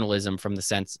 professional journalism from the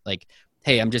sense like,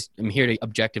 hey, I'm here to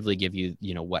objectively give you,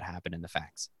 what happened in the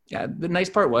facts? Yeah. The nice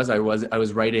part was I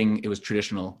was writing, it was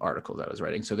traditional articles I was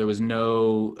writing. So there was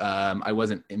no, I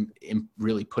wasn't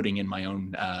really putting in my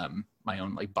own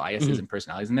like biases mm-hmm. and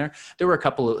personalities in there. There were a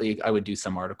couple I would do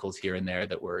some articles here and there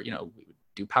that were, we would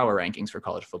do power rankings for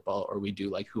college football, or we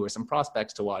do like, who are some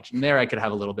prospects to watch? And there I could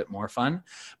have a little bit more fun.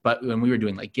 But when we were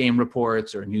doing like game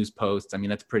reports or news posts,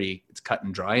 it's cut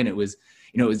and dry. And it was,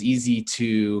 it was easy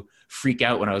to freak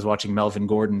out when I was watching Melvin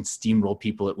Gordon steamroll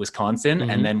people at Wisconsin. Mm-hmm.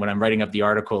 And then when I'm writing up the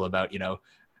article about,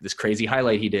 this crazy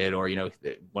highlight he did, or,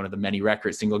 one of the many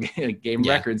single game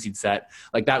records he'd set,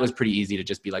 like, that was pretty easy to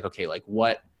just be like, okay, like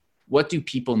what do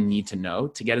people need to know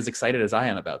to get as excited as I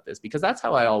am about this? Because that's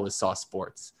how I always saw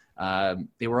sports.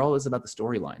 They were always about the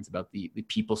storylines, about the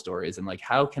people stories, and like,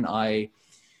 how can I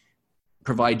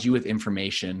provide you with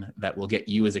information that will get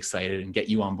you as excited and get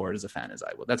you on board as a fan as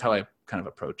I will. That's how I kind of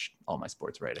approach all my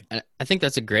sports writing. I think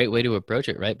that's a great way to approach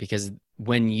it, right? Because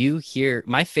when you hear,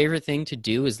 my favorite thing to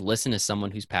do is listen to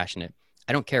someone who's passionate.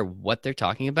 I don't care what they're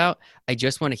talking about. I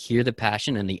just want to hear the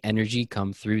passion and the energy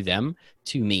come through them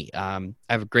to me. I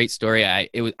have a great story. I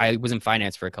was in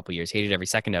finance for a couple of years, hated every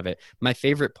second of it. My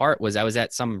favorite part was I was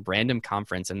at some random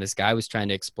conference, and this guy was trying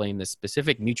to explain this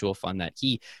specific mutual fund that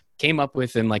he came up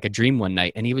with in like a dream one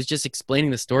night, and he was just explaining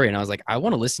the story, and I was like, I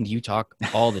want to listen to you talk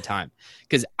all the time,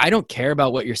 because I don't care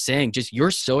about what you're saying, just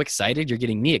you're so excited, you're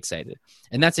getting me excited.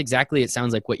 And that's exactly, it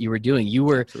sounds like, what you were doing.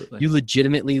 You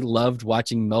legitimately loved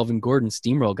watching Melvin Gordon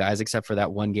steamroll guys, except for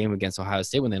that one game against Ohio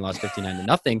State when they lost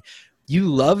 59-0. You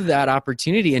love that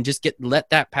opportunity, and just let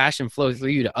that passion flow through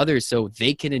you to others so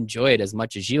they can enjoy it as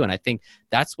much as you. And I think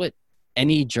that's what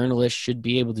any journalist should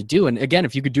be able to do. And again,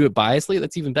 if you could do it biasly,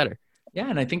 that's even better. Yeah,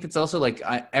 and I think it's also like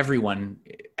everyone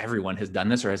has done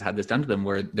this or has had this done to them,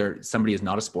 where somebody is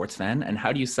not a sports fan, and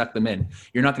how do you suck them in?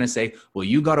 You're not going to say, well,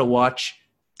 you got to watch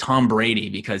Tom Brady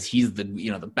because he's the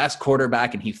best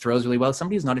quarterback and he throws really well.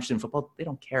 Somebody who's not interested in football, they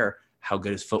don't care how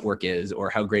good his footwork is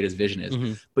or how great his vision is.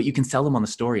 Mm-hmm. But you can sell them on the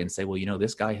story and say, well,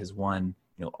 this guy has won,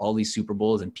 all these Super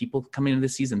Bowls, and people coming into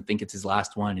this season think it's his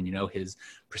last one. And, his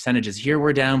percentages here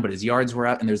were down, but his yards were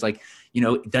up. And there's like,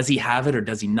 does he have it or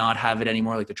does he not have it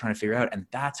anymore? Like they're trying to figure out. And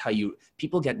that's how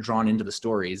people get drawn into the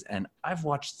stories. And I've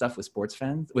watched stuff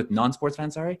with non-sports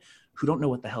fans, who don't know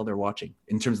what the hell they're watching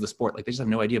in terms of the sport. Like they just have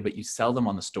no idea, but you sell them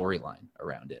on the storyline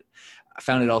around it. I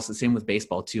found it also the same with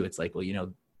baseball too. It's like, well,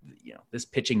 this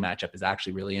pitching matchup is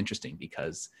actually really interesting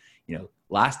because,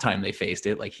 last time they faced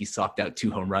it, like he socked out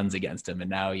 2 home runs against him. And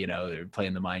now, they're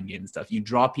playing the mind game and stuff. You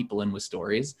draw people in with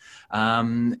stories.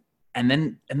 And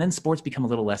then sports become a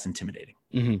little less intimidating.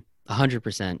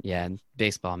 100%. Yeah.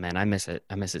 Baseball, man. I miss it.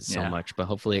 So much, but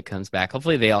hopefully it comes back.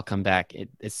 Hopefully they all come back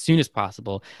as soon as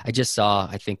possible. I just saw,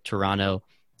 I think Toronto,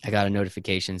 I got a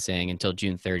notification saying until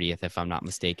June 30th, if I'm not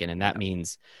mistaken. And that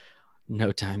means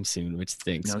no time soon, which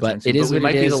stinks. But it is what it is. We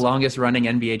might be the longest running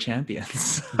NBA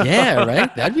champions. Yeah,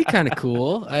 right. That'd be kind of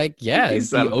cool. It'd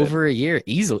be over a year,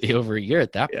 easily over a year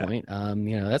at that point.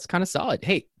 That's kind of solid.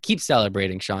 Hey, keep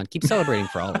celebrating, Sean. Keep celebrating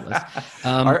for all of us.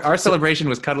 Our celebration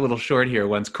was cut a little short here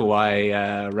once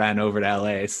Kawhi ran over to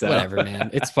LA. So whatever, man.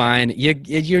 It's fine.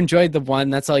 You enjoyed the one.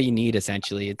 That's all you need,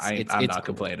 essentially. I'm not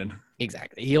complaining.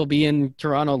 Exactly. He'll be in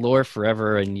Toronto lore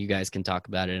forever, and you guys can talk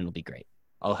about it, and it'll be great.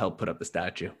 I'll help put up the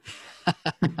statue.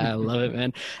 I love it,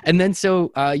 man. And then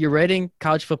so you're writing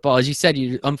college football. As you said,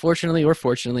 you unfortunately or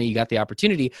fortunately, you got the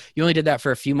opportunity. You only did that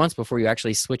for a few months before you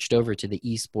actually switched over to the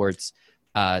esports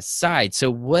side. So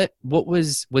what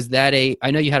was that I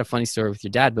know you had a funny story with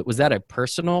your dad, but was that a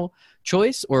personal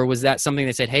choice or was that something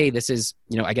they said, hey, this is,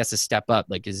 I guess a step up?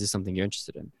 Like, is this something you're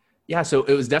interested in? Yeah, so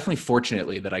it was definitely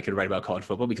fortunately that I could write about college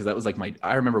football because that was like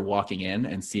I remember walking in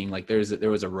and seeing like there was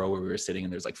a row where we were sitting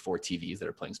and there's like 4 TVs that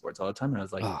are playing sports all the time. And I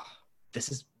was like,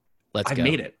 I've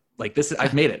made it. Like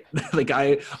I've made it. Like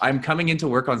I'm coming into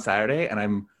work on Saturday and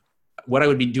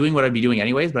I'd be doing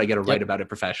anyways, but I get to write about it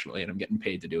professionally and I'm getting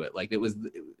paid to do it. Like it was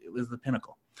the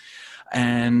pinnacle.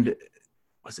 And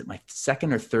was it my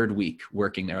second or third week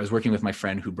working there? I was working with my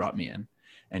friend who brought me in.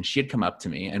 And she had come up to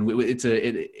me, and it's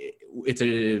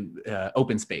a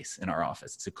open space in our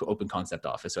office. It's an open concept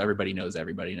office, so everybody knows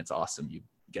everybody, and it's awesome. You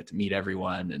get to meet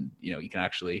everyone, and you can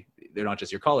actually, they're not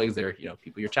just your colleagues; they're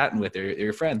people you're chatting with, they're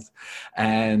your friends.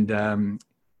 And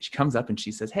she comes up and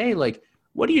she says, "Hey, like,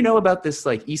 what do you know about this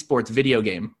like esports video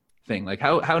game thing? Like,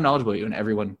 how knowledgeable are you?" And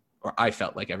everyone, or I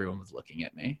felt like everyone was looking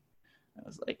at me. I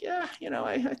was like, yeah,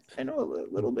 I know a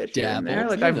little bit here and there.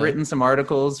 Like I've written some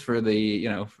articles for on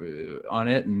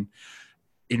it. And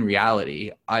in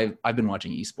reality, I've been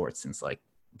watching esports since like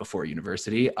before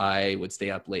university. I would stay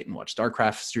up late and watch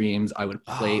StarCraft streams. I would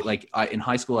play in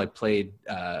high school. I played,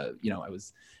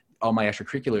 all my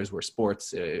extracurriculars were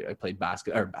sports. I played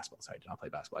basketball. Sorry, I did not play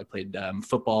basketball. I played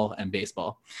football and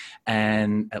baseball.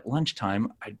 And at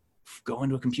lunchtime, I'd go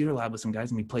into a computer lab with some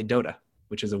guys and we'd play Dota,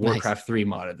 which is a Warcraft 3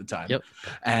 mod at the time. Yep.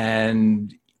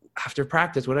 And after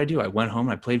practice, what did I do? I went home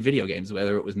and I played video games,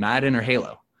 whether it was Madden or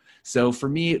Halo. So for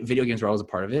me, video games were always a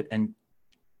part of it. And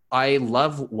I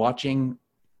love watching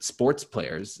sports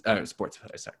players. Sorry,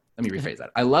 let me rephrase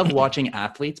that. I love watching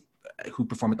athletes who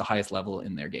perform at the highest level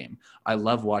in their game. I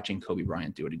love watching Kobe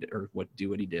Bryant do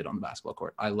what he did on the basketball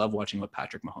court. I love watching what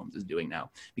Patrick Mahomes is doing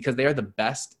now because they are the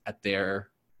best at their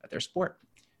sport.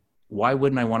 Why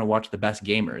wouldn't I want to watch the best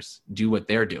gamers do what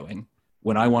they're doing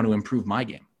when I want to improve my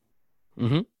game?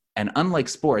 Mm-hmm. And unlike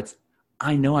sports,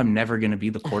 I know I'm never going to be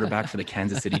the quarterback for the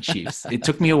Kansas City Chiefs. It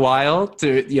took me a while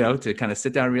to kind of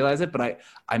sit down and realize it, but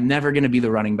I'm never going to be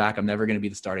the running back. I'm never going to be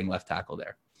the starting left tackle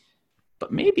there.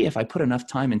 But maybe if I put enough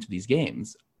time into these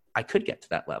games, I could get to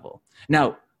that level.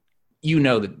 Now,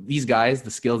 that these guys, the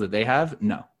skills that they have,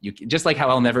 just like how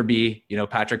I'll never be,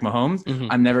 Patrick Mahomes, mm-hmm.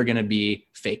 I'm never going to be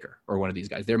Faker or one of these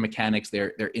guys. Their mechanics, their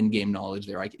in-game knowledge,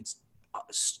 it's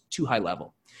too high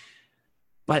level.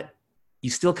 But you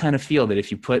still kind of feel that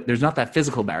if you there's not that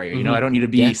physical barrier, mm-hmm. I don't need to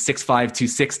be 6'5",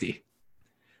 260.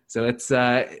 So it's,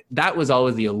 that was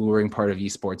always the alluring part of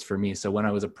esports for me. So when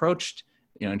I was approached,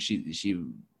 and she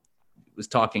was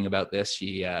talking about this.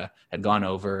 She had gone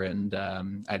over and I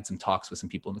had some talks with some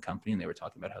people in the company and they were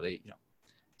talking about how they,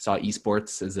 saw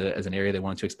esports as an area they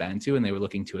wanted to expand to, and they were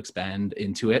looking to expand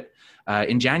into it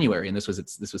in January. And this was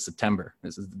September.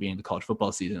 This was the beginning of the college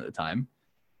football season at the time.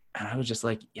 And I was just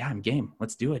like, yeah, I'm game.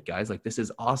 Let's do it, guys. Like, this is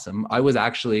awesome. I was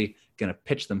actually going to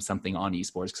pitch them something on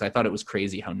esports because I thought it was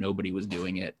crazy how nobody was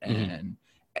doing it. Mm-hmm. And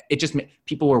it just,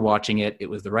 people were watching it. It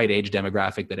was the right age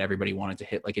demographic that everybody wanted to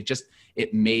hit. Like,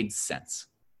 it made sense.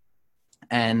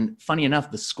 And funny enough,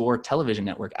 the Score television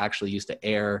network actually used to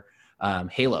air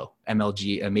Halo,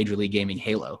 MLG, Major League Gaming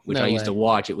Halo, which No I used way. to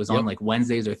watch. It was Yep. on like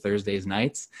Wednesdays or Thursdays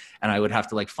nights, and I would have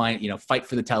to like fight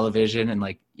for the television, and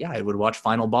like, yeah, I would watch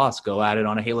Final Boss go at it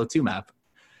on a Halo 2 map.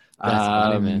 That's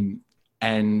funny, man.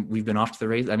 And we've been off to the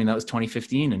race. I mean, that was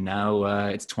 2015, and now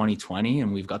it's 2020,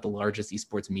 and we've got the largest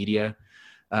esports media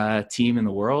team in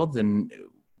the world, and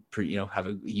have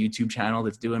a YouTube channel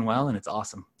that's doing well, and it's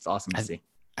awesome. It's awesome to see.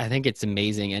 I think it's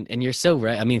amazing. And you're so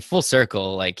right. I mean, full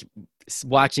circle, like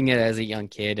watching it as a young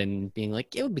kid and being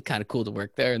like, it would be kind of cool to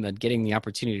work there, and then getting the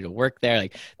opportunity to work there.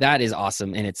 Like that is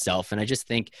awesome in itself. And I just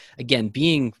think, again,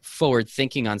 being forward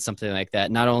thinking on something like that,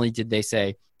 not only did they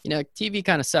say, TV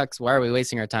kind of sucks. Why are we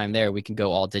wasting our time there? We can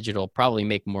go all digital, probably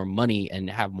make more money and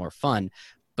have more fun.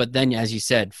 But then, as you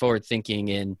said, forward thinking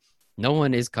in no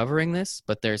one is covering this,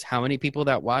 but there's how many people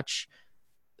that watch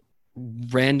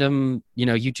random,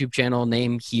 YouTube channel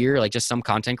name here, like just some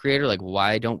content creator. Like,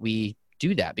 why don't we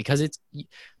do that? Because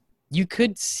you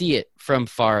could see it from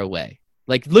far away.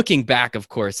 Like looking back, of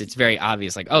course, it's very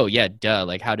obvious. Like, oh yeah, duh.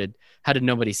 Like how did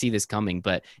nobody see this coming?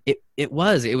 But it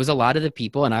was a lot of the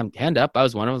people, and I'm hand up. I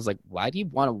was one of them. I was like, why do you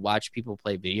want to watch people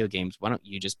play video games? Why don't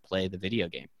you just play the video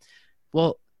game?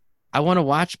 Well, I want to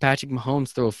watch Patrick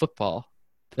Mahomes throw a football.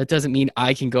 That doesn't mean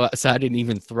I can go outside and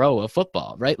even throw a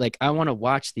football, right? Like I want to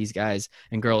watch these guys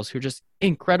and girls who are just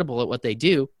incredible at what they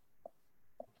do,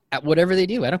 at whatever they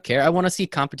do. I don't care. I want to see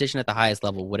competition at the highest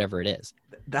level, whatever it is.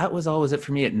 That was always it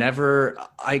for me.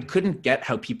 I couldn't get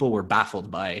how people were baffled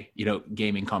by,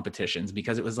 gaming competitions,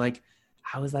 because it was like,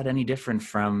 how is that any different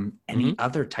from any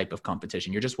other type of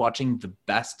competition? You're just watching the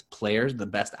best players, the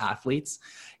best athletes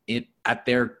at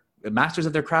their masters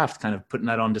of their craft, kind of putting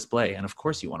that on display. And of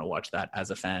course you want to watch that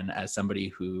as a fan, as somebody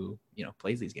who,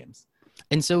 plays these games.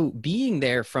 And so being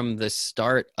there from the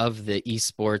start of the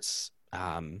esports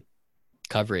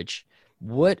coverage,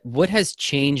 what has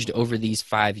changed over these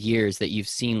 5 years that you've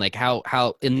seen? Like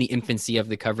how in the infancy of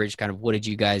the coverage, kind of what did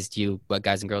you guys do, what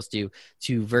guys and girls do,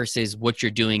 to versus what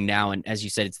you're doing now? And as you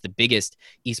said, it's the biggest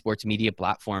esports media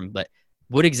platform, but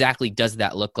what exactly does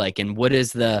that look like? And what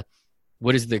is the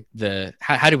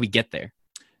how do we get there?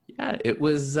 Yeah, it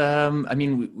was,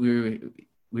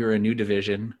 we were a new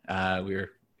division. We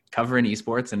were covering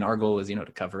esports, and our goal was, to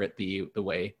cover it the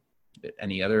way that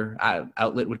any other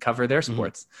outlet would cover their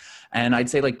sports. And I'd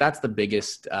say like, that's the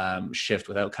biggest shift,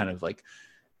 without kind of like,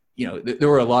 there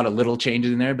were a lot of little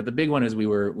changes in there, but the big one is we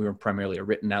were primarily a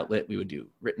written outlet. We would do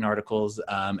written articles.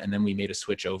 And then we made a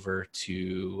switch over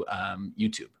to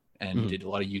YouTube, and did a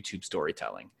lot of YouTube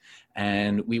storytelling.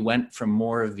 And we went from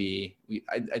more of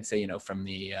I'd say, from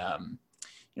the,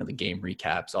 the game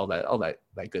recaps, all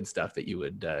that good stuff that you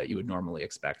would normally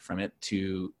expect from it,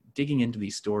 to digging into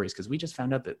these stories. Cause we just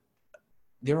found out that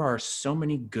there are so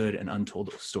many good and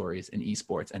untold stories in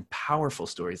esports, and powerful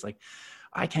stories. Like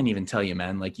I can't even tell you,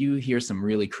 man, like you hear some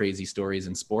really crazy stories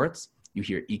in sports, you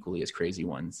hear equally as crazy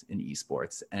ones in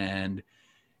esports. And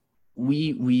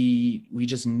we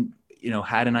just,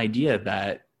 had an idea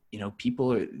that,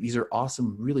 these are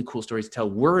awesome, really cool stories to tell.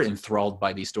 We're enthralled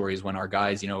by these stories when our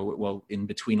guys, in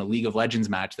between a League of Legends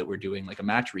match that we're doing like a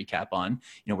match recap on,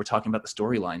 we're talking about the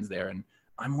storylines there. And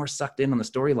I'm more sucked in on the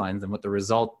storylines than what the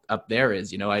result up there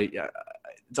is.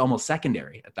 It's almost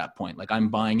secondary at that point. Like I'm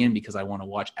buying in because I want to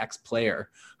watch X player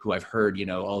who I've heard,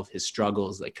 all of his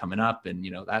struggles like coming up, and,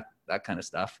 that kind of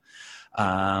stuff.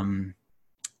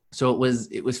 So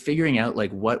it was figuring out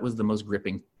like what was the most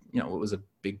gripping, what was a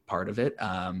big part of it.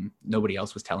 Nobody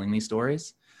else was telling these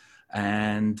stories.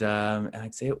 And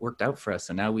I'd say it worked out for us.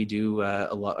 So now we do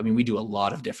a lot. I mean, we do a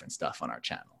lot of different stuff on our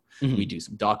channel. We do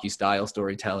some docu-style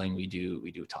storytelling. We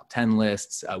do top 10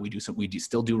 lists. We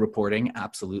still do reporting.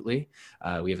 Absolutely.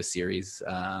 We have a series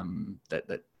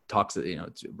that talks,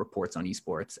 reports on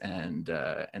esports and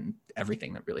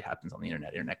everything that really happens on the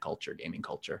internet culture, gaming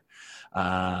culture.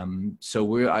 So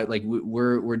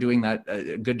we're doing that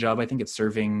a good job. I think it's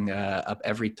serving up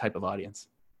every type of audience.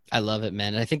 I love it,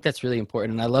 man. And I think that's really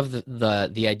important. And I love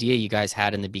the idea you guys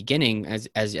had in the beginning,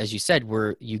 as you said,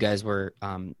 you guys were,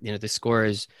 the Score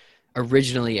is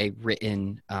originally a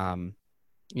written,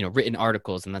 written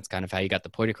articles, and that's kind of how you got the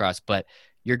point across. But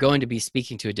you're going to be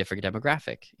speaking to a different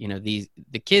demographic.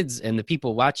 The kids and the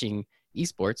people watching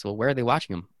esports. Well, where are they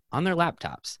watching them? On their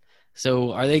laptops.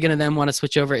 So are they going to then want to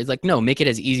switch over? It's like, no, make it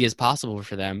as easy as possible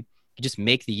for them. You just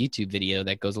make the YouTube video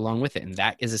that goes along with it, and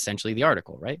that is essentially the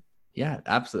article, right? Yeah,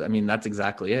 absolutely. I mean, that's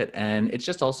exactly it. And it's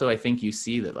just also, I think you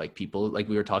see that like people, like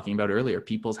we were talking about earlier,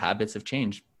 people's habits have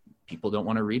changed. People don't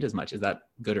want to read as much. Is that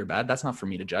good or bad? That's not for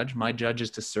me to judge. My judge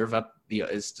is to serve up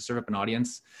an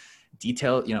audience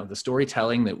detail, the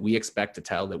storytelling that we expect to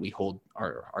tell, that we hold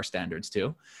our standards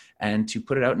to, and to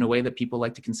put it out in a way that people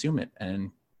like to consume it.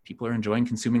 And people are enjoying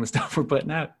consuming the stuff we're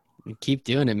putting out. Keep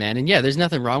doing it, man. And yeah, there's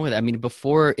nothing wrong with it. I mean,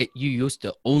 you used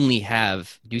to only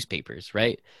have newspapers,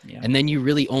 right? Yeah. And then you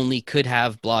really only could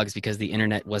have blogs because the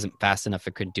internet wasn't fast enough.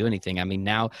 It couldn't do anything. I mean,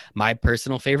 now my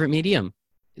personal favorite medium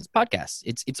is podcasts.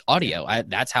 It's audio.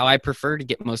 That's how I prefer to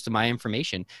get most of my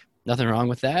information. Nothing wrong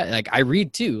with that. Like, I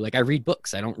read too. Like, I read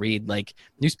books. I don't read like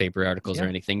newspaper articles or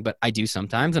anything, but I do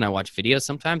sometimes, and I watch videos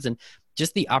sometimes. And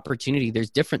just the opportunity, there's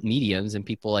different mediums and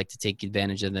people like to take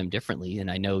advantage of them differently. And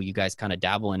I know you guys kind of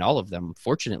dabble in all of them,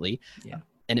 fortunately. Yeah.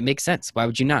 And it makes sense. Why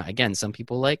would you not? Again, some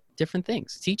people like different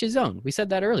things. Teach his own. We said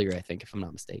that earlier, I think, if I'm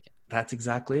not mistaken. That's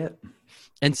exactly it.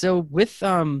 And so with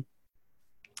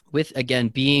again,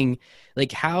 being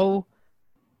like, how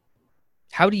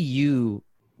do you,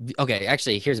 okay,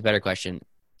 actually, here's a better question.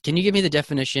 Can you give me the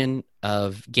definition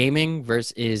of gaming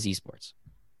versus esports?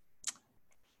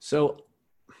 So,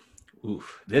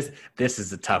 this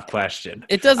is a tough question.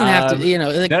 It doesn't have to,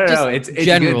 like, no. It's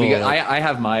general, good because I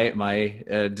have my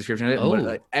description of it.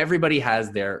 But everybody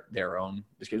has their own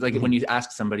description. Like when you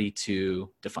ask somebody to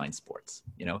define sports,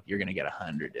 you're going to get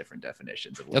 100 different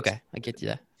definitions of. Okay, I get you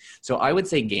that. So I would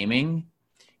say gaming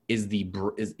is the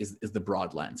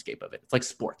broad landscape of it. It's like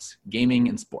sports, gaming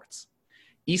and sports.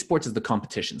 Esports is the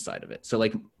competition side of it. So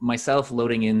like myself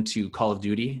loading into Call of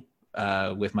Duty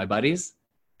with my buddies.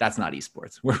 That's not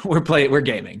esports. We're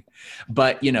gaming.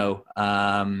 But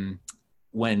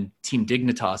when Team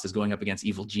Dignitas is going up against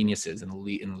Evil Geniuses in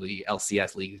the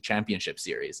LCS League Championship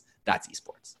Series, that's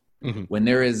esports. Mm-hmm. When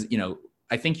there is,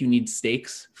 I think you need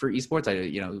stakes for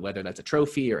esports. Whether that's a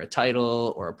trophy or a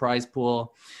title or a prize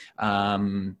pool,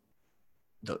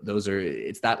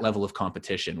 it's that level of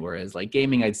competition. Whereas like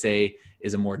gaming, I'd say,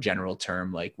 is a more general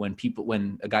term. Like when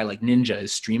a guy like Ninja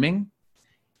is streaming,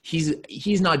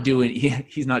 he's not doing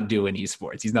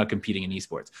esports. He's not competing in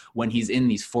esports. When he's in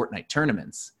these Fortnite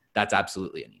tournaments, that's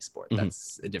absolutely an esport. Mm-hmm.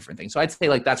 That's a different thing. So I'd say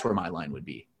like that's where my line would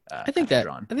be. I think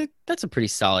that's a pretty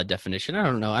solid definition. I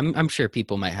don't know. I'm sure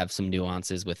people might have some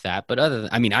nuances with that, but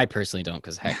I personally don't,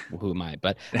 because heck, who am I?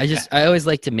 But I always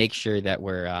like to make sure that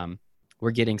we're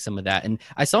getting some of that. And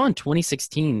I saw in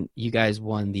 2016 you guys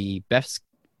won the best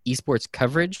esports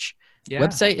coverage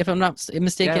website, if I'm not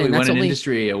mistaken. Yeah, we won an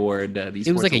industry award, the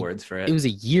esports awards for it. It was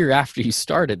a year after you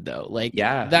started, though. Like,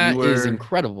 that is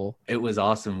incredible. It was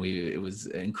awesome. It was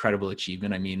an incredible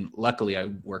achievement. I mean, luckily I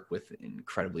work with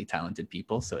incredibly talented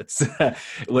people. So it's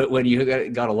when you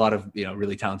got a lot of,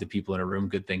 really talented people in a room,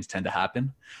 good things tend to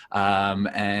happen.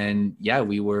 And yeah,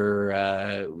 we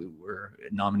were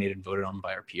nominated and voted on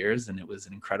by our peers, and it was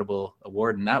an incredible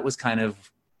award. And that was kind of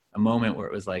a moment where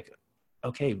it was like,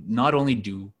 okay, not only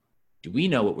do we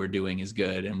know what we're doing is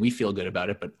good and we feel good about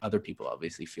it, but other people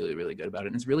obviously feel really good about it.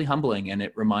 And it's really humbling, and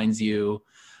it reminds you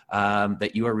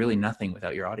that you are really nothing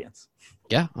without your audience.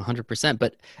 Yeah, 100%.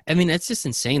 But I mean, it's just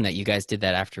insane that you guys did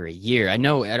that after a year. I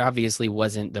know it obviously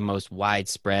wasn't the most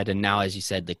widespread. And now, as you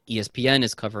said, like ESPN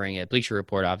is covering it, Bleacher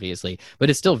Report, obviously, but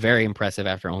it's still very impressive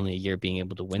after only a year being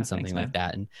able to win something like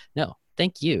that. And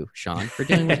thank you, Sean, for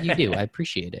doing what you do. I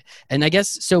appreciate it. And I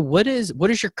guess, so what is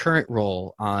your current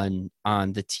role on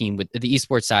the team with the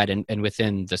esports side and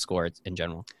within the Score in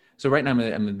general? So right now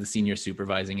I'm the senior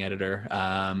supervising editor,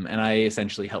 and I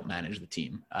essentially help manage the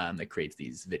team that creates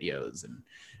these videos and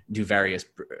do various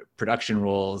production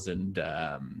roles and, do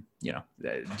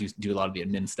a lot of the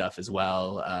admin stuff as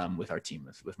well with our team,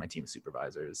 with my team of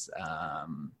supervisors.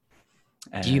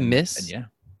 Do you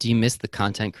miss the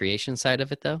content creation side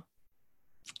of it though?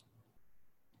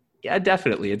 Yeah,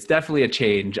 definitely. It's definitely a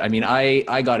change. I mean,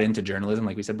 I got into journalism,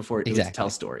 like we said before, it was to tell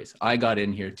stories. I got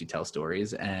in here to tell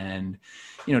stories, and,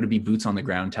 to be boots on the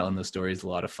ground telling those stories is a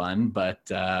lot of fun.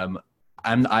 But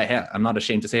I'm not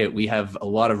ashamed to say it. We have a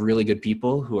lot of really good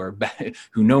people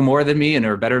who know more than me and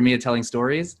are better than me at telling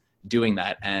stories, doing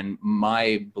that. And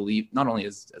my belief, not only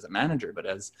as a manager, but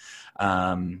as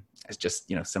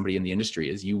just, somebody in the industry,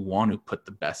 is you want to put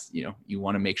the best, you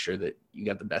want to make sure that you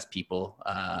got the best people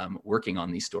working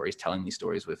on these stories, telling these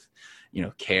stories with,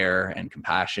 care and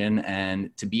compassion,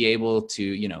 and to be able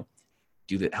to,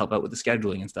 help out with the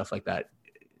scheduling and stuff like that.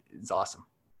 It's awesome.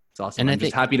 It's awesome. And I'm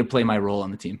just happy to play my role on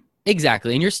the team.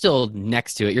 Exactly. And you're still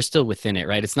next to it. You're still within it,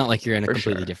 right? It's not like you're in a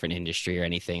completely different industry or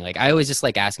anything. Like, I always just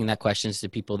like asking that questions to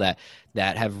people that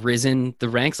have risen the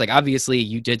ranks. Like, obviously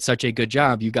you did such a good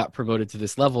job. You got promoted to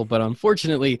this level, but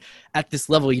unfortunately at this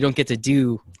level, you don't get to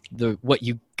do what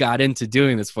you got into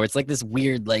doing this for. It's like this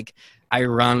weird, like,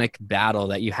 ironic battle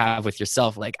that you have with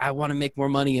yourself. Like, I want to make more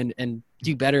money and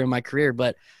do better in my career,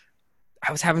 but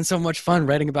I was having so much fun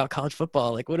writing about college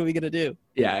football. Like, what are we going to do?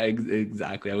 Yeah,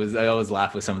 exactly. I always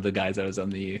laugh with some of the guys I was on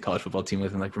the college football team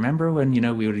with. And like, remember when,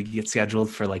 we would get scheduled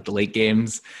for like the late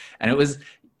games, and it was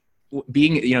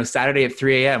being, Saturday at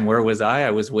 3 a.m. Where was I?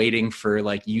 I was waiting for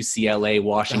like UCLA,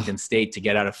 Washington State to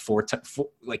get out of four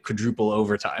like quadruple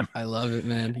overtime. I love it,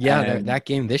 man. Yeah, that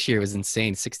game this year was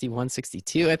insane.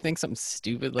 61-62, I think, something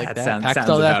stupid like that.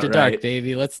 Pac-12 after dark,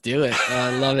 baby. Let's do it.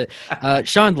 I love it.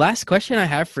 Sean, last question I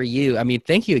have for you. I mean,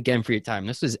 thank you again for your time.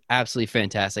 This was absolutely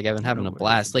fantastic. I've been having a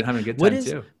blast. Like, having a good time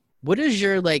too. What is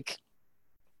your like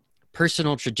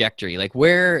personal trajectory? Like,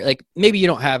 where, like, maybe you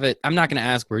don't have it. I'm not going to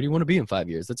ask, where do you want to be in 5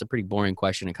 years? That's a pretty boring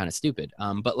question and kind of stupid.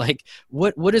 But like,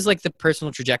 what is like the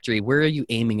personal trajectory? Where are you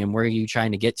aiming and where are you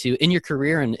trying to get to in your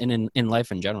career and in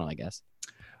life in general, I guess?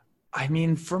 I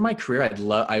mean, for my career,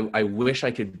 I wish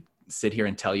I could sit here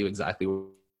and tell you exactly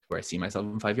where I see myself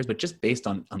in 5 years, but just based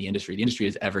on the industry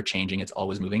is ever changing. It's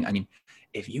always moving. I mean,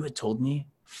 if you had told me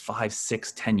 5,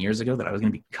 6, 10 years ago that I was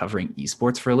going to be covering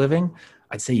esports for a living,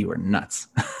 I'd say you were nuts.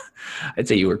 I'd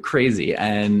say you were crazy.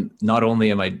 And not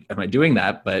only am I doing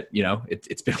that, but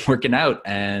it's been working out.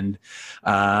 And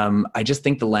I just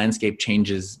think the landscape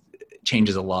changes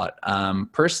a lot.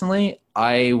 Personally,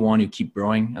 I want to keep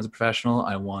growing as a professional.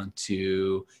 I want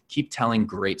to keep telling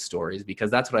great stories,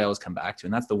 because that's what I always come back to.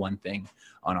 And that's the one thing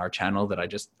on our channel that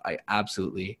I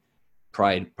absolutely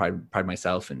pride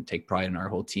myself and take pride in our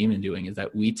whole team in doing, is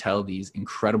that we tell these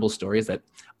incredible stories that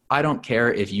I don't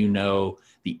care if you know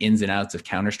the ins and outs of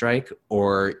Counter-Strike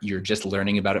or you're just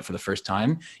learning about it for the first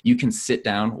time. You can sit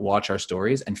down, watch our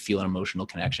stories, and feel an emotional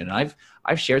connection. And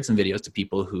I've shared some videos to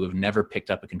people who have never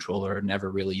picked up a controller or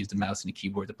never really used a mouse and a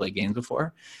keyboard to play games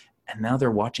before. And now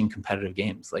they're watching competitive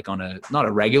games, like on not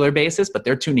a regular basis, but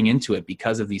they're tuning into it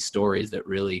because of these stories that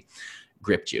really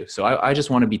gripped you. So I just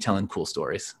want to be telling cool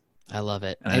stories. I love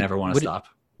it. And I never want to stop.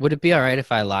 Would it be all right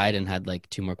if I lied and had like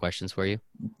 2 more questions for you?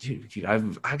 Dude,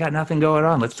 I got nothing going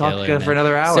on. Let's talk for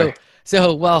another hour.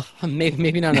 So well,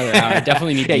 maybe not another hour. I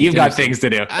definitely need to you've got things to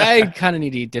do. I kind of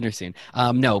need to eat dinner soon.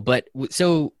 No, but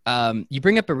so you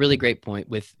bring up a really great point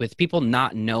with people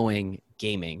not knowing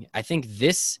gaming. I think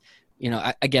this,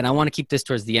 again, I want to keep this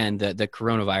towards the end, the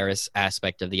coronavirus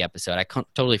aspect of the episode. I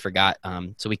totally forgot.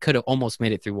 So we could have almost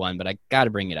made it through one, but I got to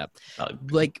bring it up.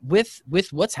 Like with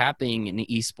what's happening in the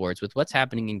esports, with what's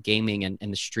happening in gaming and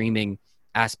the streaming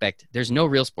aspect, there's no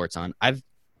real sports on. I've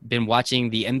been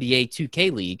watching the NBA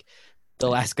 2K League the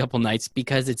last couple nights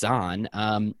because it's on.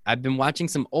 I've been watching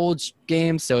some old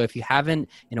games. So if you haven't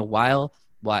in a while,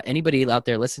 anybody out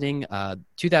there listening,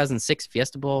 2006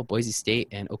 Fiesta Bowl, Boise State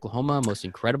and Oklahoma, most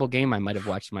incredible game I might have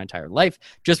watched my entire life.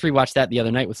 Just rewatched that the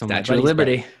other night with some of my buddies. Statue of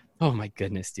Liberty. Oh my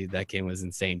goodness, dude, that game was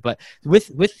insane. But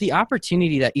with the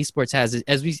opportunity that esports has,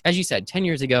 as you said, 10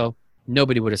 years ago,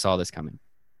 nobody would have saw this coming.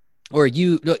 Or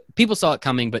people saw it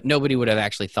coming, but nobody would have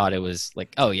actually thought it was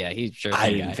like, oh yeah, he's sure. I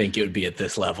didn't think it would be at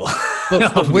this level.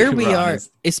 But where we are,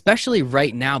 especially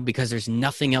right now, because there's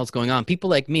nothing else going on. People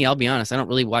like me, I'll be honest, I don't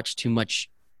really watch too much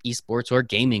esports or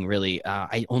gaming really.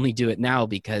 I only do it now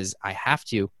because I have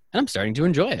to, and I'm starting to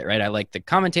enjoy it, right? I like the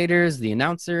commentators, the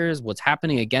announcers, what's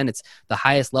happening. Again, it's the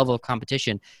highest level of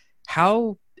competition.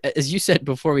 How, as you said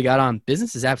before we got on,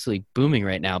 business is absolutely booming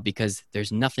right now because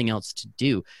there's nothing else to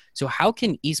do. So how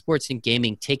can esports and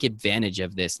gaming take advantage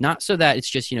of this? Not so that it's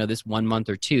just, this 1 month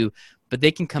or 2, but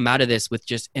they can come out of this with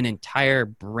just an entire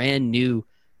brand new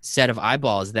set of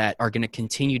eyeballs that are going to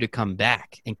continue to come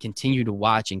back and continue to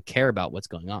watch and care about what's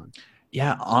going on.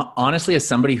 Yeah, honestly, as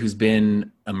somebody who's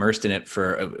been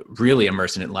really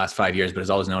immersed in it the last 5 years, but has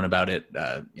always known about it,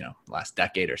 last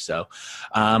decade or so,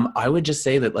 I would just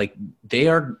say that like they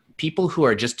are people who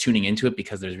are just tuning into it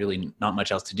because there's really not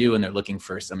much else to do and they're looking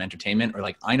for some entertainment. Or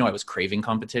like, I know I was craving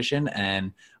competition,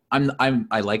 and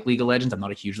I like League of Legends. I'm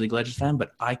not a huge League of Legends fan,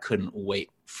 but I couldn't wait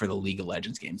for the League of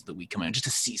Legends games that we come in just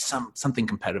to see something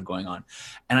competitive going on.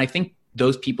 And I think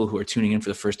those people who are tuning in for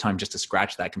the first time just to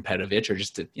scratch that competitive itch, or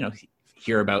just to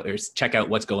hear about or check out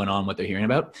what's going on, what they're hearing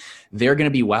about, they're going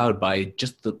to be wowed by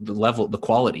just the level, the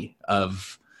quality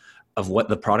of what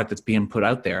the product that's being put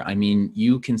out there. I mean,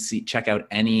 you can check out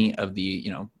any of the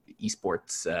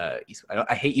esports.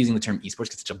 I hate using the term esports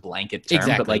because it's such a blanket term,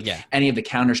 exactly, but like any of the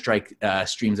Counter-Strike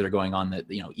streams that are going on that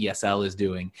ESL is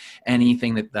doing,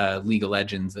 anything that League of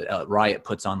Legends that Riot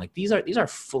puts on, like these are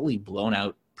fully blown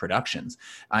out productions.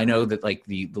 I know that like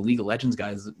the League of Legends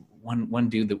guys, one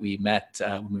dude that we met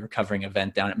when we were covering an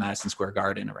event down at Madison Square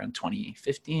Garden around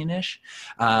 2015-ish,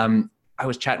 I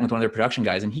was chatting with one of their production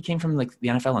guys, and he came from like the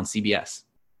NFL on CBS.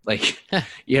 Like,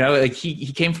 like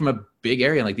he came from a big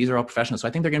area, and like these are all professionals. So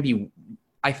I think they're going to be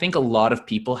I think a lot of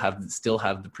people still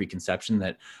have the preconception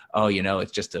that, oh,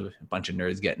 it's just a bunch of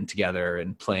nerds getting together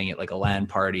and playing it like a LAN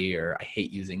party, or I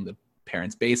hate using the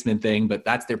parents' basement thing, but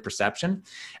that's their perception.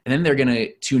 And then they're going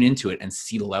to tune into it and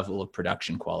see the level of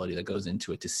production quality that goes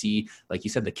into it, to see, like you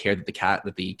said, the care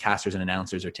that the casters and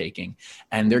announcers are taking.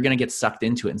 And they're going to get sucked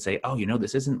into it and say, oh,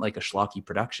 this isn't like a schlocky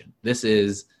production. This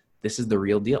is the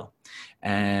real deal.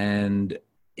 And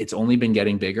it's only been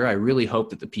getting bigger. I really hope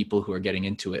that the people who are getting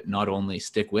into it not only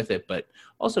stick with it, but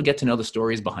also get to know the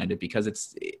stories behind it, because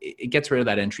it gets rid of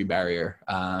that entry barrier.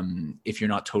 If you're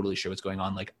not totally sure what's going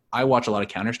on, like I watch a lot of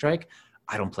Counter-Strike.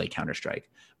 I don't play Counter-Strike,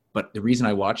 but the reason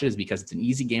I watch it is because it's an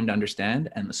easy game to understand,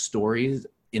 and the stories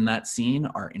in that scene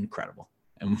are incredible.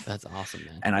 And that's awesome,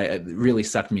 man. And it really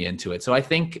sucked me into it. So I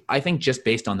think just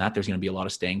based on that, there's going to be a lot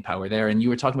of staying power there. And you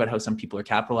were talking about how some people are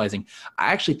capitalizing.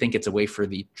 I actually think it's a way for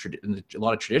a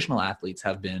lot of traditional athletes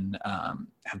have been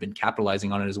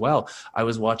capitalizing on it as well. I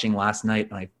was watching last night,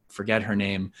 and I forget her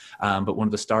name, but one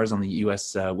of the stars on the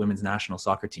U.S. Women's national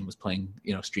soccer team was playing,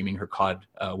 streaming her COD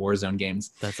Warzone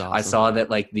games. That's awesome. I saw that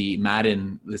like the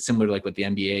Madden, similar to like what the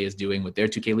NBA is doing with their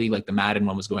 2K League, like the Madden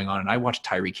one was going on, and I watched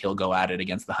Tyreek Hill go at it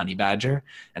against the Honey Badger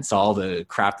and saw all the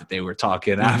crap that they were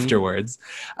talking afterwards.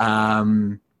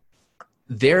 For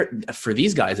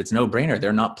these guys, it's no brainer.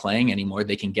 They're not playing anymore.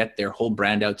 They can get their whole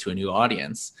brand out to a new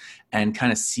audience and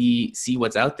kind of see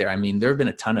what's out there. I mean, there have been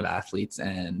a ton of athletes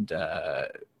and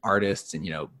artists and,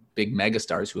 big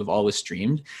megastars who have always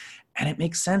streamed. And it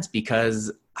makes sense,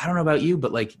 because I don't know about you,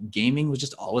 but like gaming was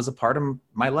just always a part of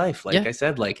my life. Like I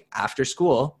said, like after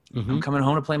school, I'm coming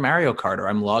home to play Mario Kart, or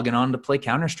I'm logging on to play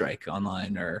Counter-Strike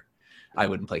online, or I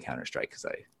wouldn't play Counter-Strike because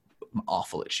I'm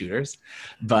awful at shooters,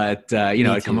 but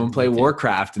I'd come home and play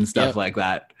Warcraft and stuff like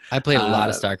that. I played a lot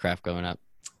of StarCraft growing up.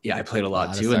 Yeah, I played a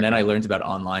lot too. And then I learned about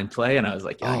online play, and I was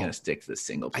like, I'm going to stick to the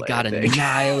single player. I got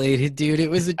annihilated, dude. It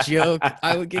was a joke.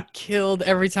 I would get killed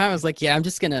every time. I was like, I'll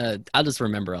just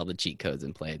remember all the cheat codes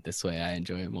and play it this way. I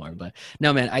enjoy it more. But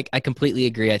no, man, I completely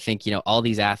agree. I think, all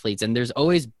these athletes, and there's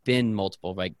always been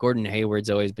multiple, right? Gordon Hayward's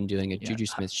always been doing it. Juju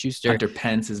Smith-Schuster. Hunter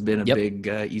Pence has been a big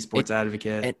esports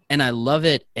advocate. And I love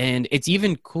it. And it's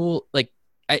even cool, like,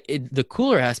 the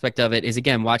cooler aspect of it is,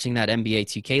 again, watching that NBA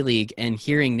 2K League and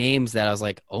hearing names that I was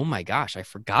like, oh my gosh, I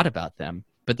forgot about them.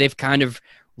 But they've kind of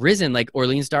risen, like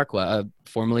Orleans Darkwa,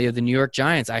 formerly of the New York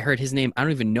Giants. I heard his name, I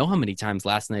don't even know how many times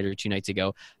last night or 2 nights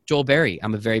ago. Joel Berry.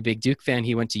 I'm a very big Duke fan.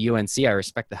 He went to UNC. I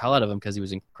respect the hell out of him because he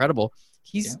was incredible.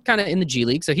 He's kind of in the G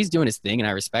League, so he's doing his thing, and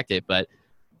I respect it. But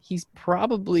he's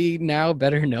probably now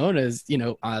better known as,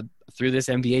 through this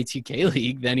NBA 2K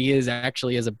League than he is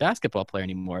actually as a basketball player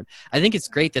anymore. I think it's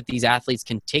great that these athletes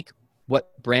can take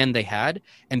what brand they had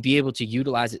and be able to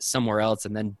utilize it somewhere else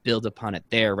and then build upon it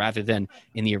there, rather than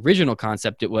in the original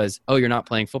concept, it was, oh, you're not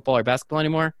playing football or basketball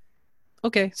anymore?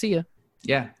 Okay, see ya.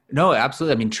 Yeah, no,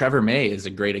 absolutely. I mean, Trevor May is a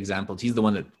great example. He's the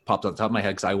one that popped off the top of my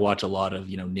head because I watch a lot of,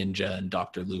 Ninja and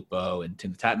Dr. Lupo and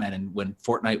Tim the Tatman. And when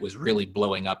Fortnite was really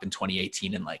blowing up in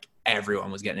 2018 and like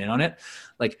everyone was getting in on it,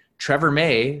 like Trevor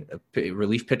May, a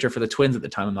relief pitcher for the Twins at the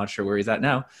time, I'm not sure where he's at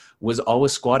now, was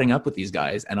always squatting up with these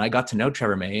guys. And I got to know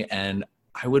Trevor May, and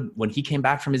I would, when he came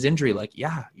back from his injury, like,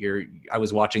 I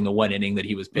was watching the one inning that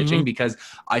he was pitching because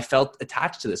I felt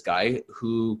attached to this guy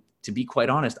who, to be quite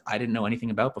honest, I didn't know anything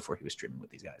about before he was streaming with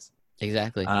these guys.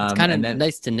 Exactly. It's kind of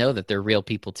nice to know that they're real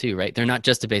people too, right? They're not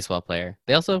just a baseball player.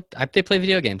 They also, they play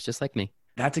video games just like me.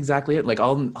 That's exactly it. Like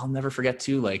I'll never forget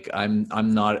too. Like I'm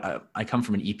not, I come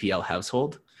from an EPL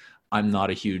household. I'm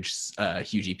not a huge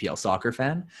EPL soccer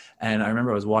fan. And I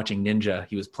remember I was watching Ninja.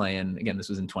 He was playing, again, this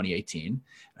was in 2018.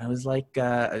 And I was like,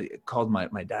 I called my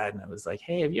dad and I was like,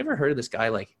 hey, have you ever heard of this guy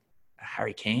like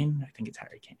Harry Kane? I think it's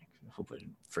Harry Kane. Hopefully I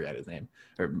didn't forget his name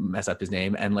or mess up his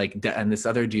name. And like, and this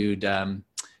other dude,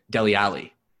 Dele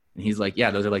Alli. And he's like,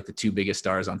 yeah, those are like the 2 biggest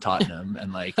stars on Tottenham.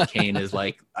 And like Kane is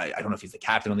like, I don't know if he's the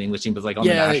captain on the English team, but like on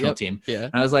the national team. Yeah.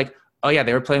 And I was like, oh yeah,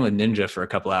 they were playing with Ninja for a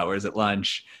couple hours at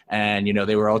lunch. And,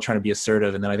 they were all trying to be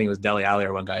assertive. And then I think it was Dele Alli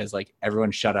or one guy is like,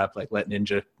 everyone shut up, like let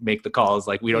Ninja make the calls.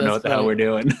 Like, we don't know what the hell we're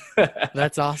doing.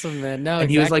 That's awesome, man. No,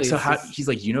 and exactly. He was like, so how, he's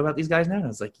like, you know about these guys now? And I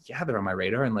was like, yeah, they're on my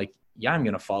radar. And like, yeah, I'm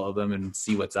going to follow them and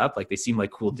see what's up. Like they seem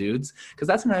like cool dudes. Cause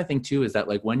that's another thing too, is that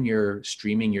like when you're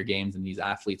streaming your games and these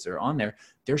athletes are on there,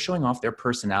 they're showing off their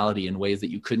personality in ways that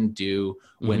you couldn't do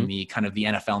when the kind of the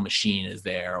NFL machine is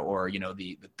there, or,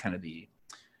 the kind of the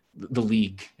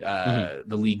league, the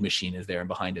league machine is there and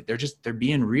behind it. They're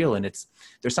being real. And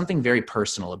there's something very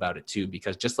personal about it too,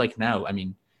 because just like now, I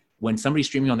mean, when somebody's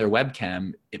streaming on their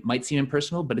webcam, it might seem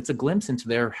impersonal, but it's a glimpse into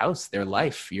their house, their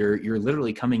life. You're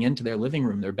literally coming into their living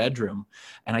room, their bedroom.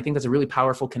 And I think that's a really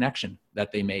powerful connection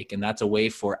that they make. And that's a way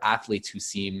for athletes who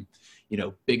seem,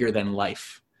 bigger than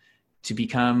life to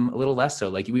become a little less so.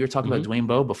 Like we were talking about Dwayne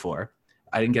Bowe before.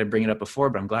 I didn't get to bring it up before,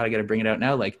 but I'm glad I get to bring it out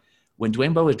now. Like when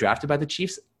Dwayne Bowe was drafted by the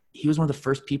Chiefs, he was one of the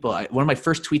first people, one of my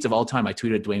first tweets of all time, I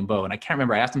tweeted at Dwayne Bowe, and I can't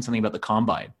remember, I asked him something about the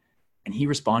combine and he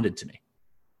responded to me.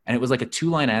 And it was like a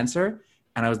 2-line answer.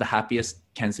 And I was the happiest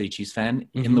Kansas City Chiefs fan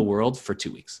in the world for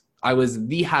 2 weeks. I was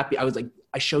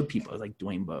I showed people, I was like,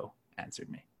 Dwayne Bowe answered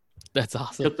me. That's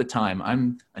awesome. Took the time.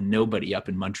 I'm a nobody up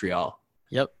in Montreal.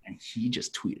 Yep. And he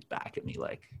just tweeted back at me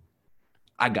like,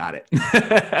 I got it.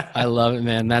 I love it,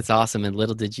 man. That's awesome. And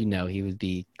little did you know he would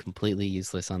be completely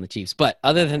useless on the Chiefs. But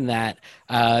other than that,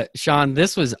 Sean,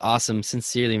 this was awesome.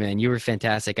 Sincerely, man. You were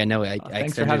fantastic. I know I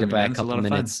extended it by a couple of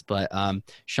minutes, but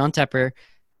Sean Tepper,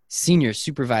 Senior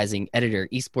Supervising Editor,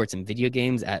 Esports and Video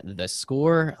Games at The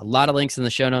Score. A lot of links in the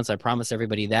show notes. I promise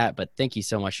everybody that. But thank you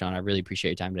so much, Sean. I really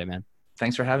appreciate your time today, man.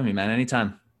 Thanks for having me, man.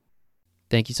 Anytime.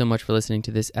 Thank you so much for listening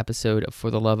to this episode of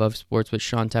For the Love of Sports with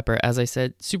Sean Tepper. As I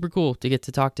said, super cool to get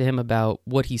to talk to him about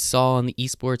what he saw in the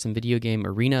esports and video game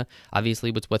arena, obviously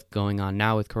with what's going on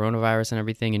now with coronavirus and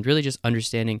everything, and really just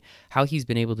understanding how he's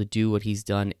been able to do what he's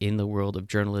done in the world of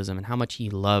journalism and how much he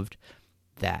loved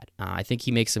that. I think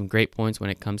he makes some great points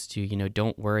when it comes to,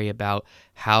 don't worry about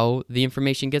how the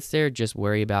information gets there, just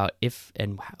worry about if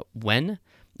and when.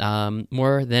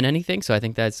 More than anything. So I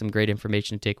think that's some great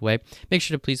information to take away. Make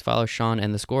sure to please follow Sean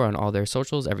and The Score on all their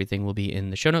socials. Everything will be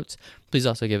in the show notes. Please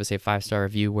also give us a 5-star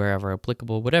review wherever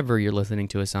applicable, whatever you're listening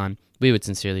to us on. We would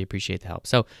sincerely appreciate the help.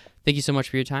 So thank you so much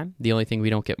for your time. The only thing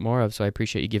we don't get more of, so I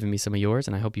appreciate you giving me some of yours,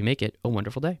 and I hope you make it a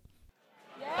wonderful day.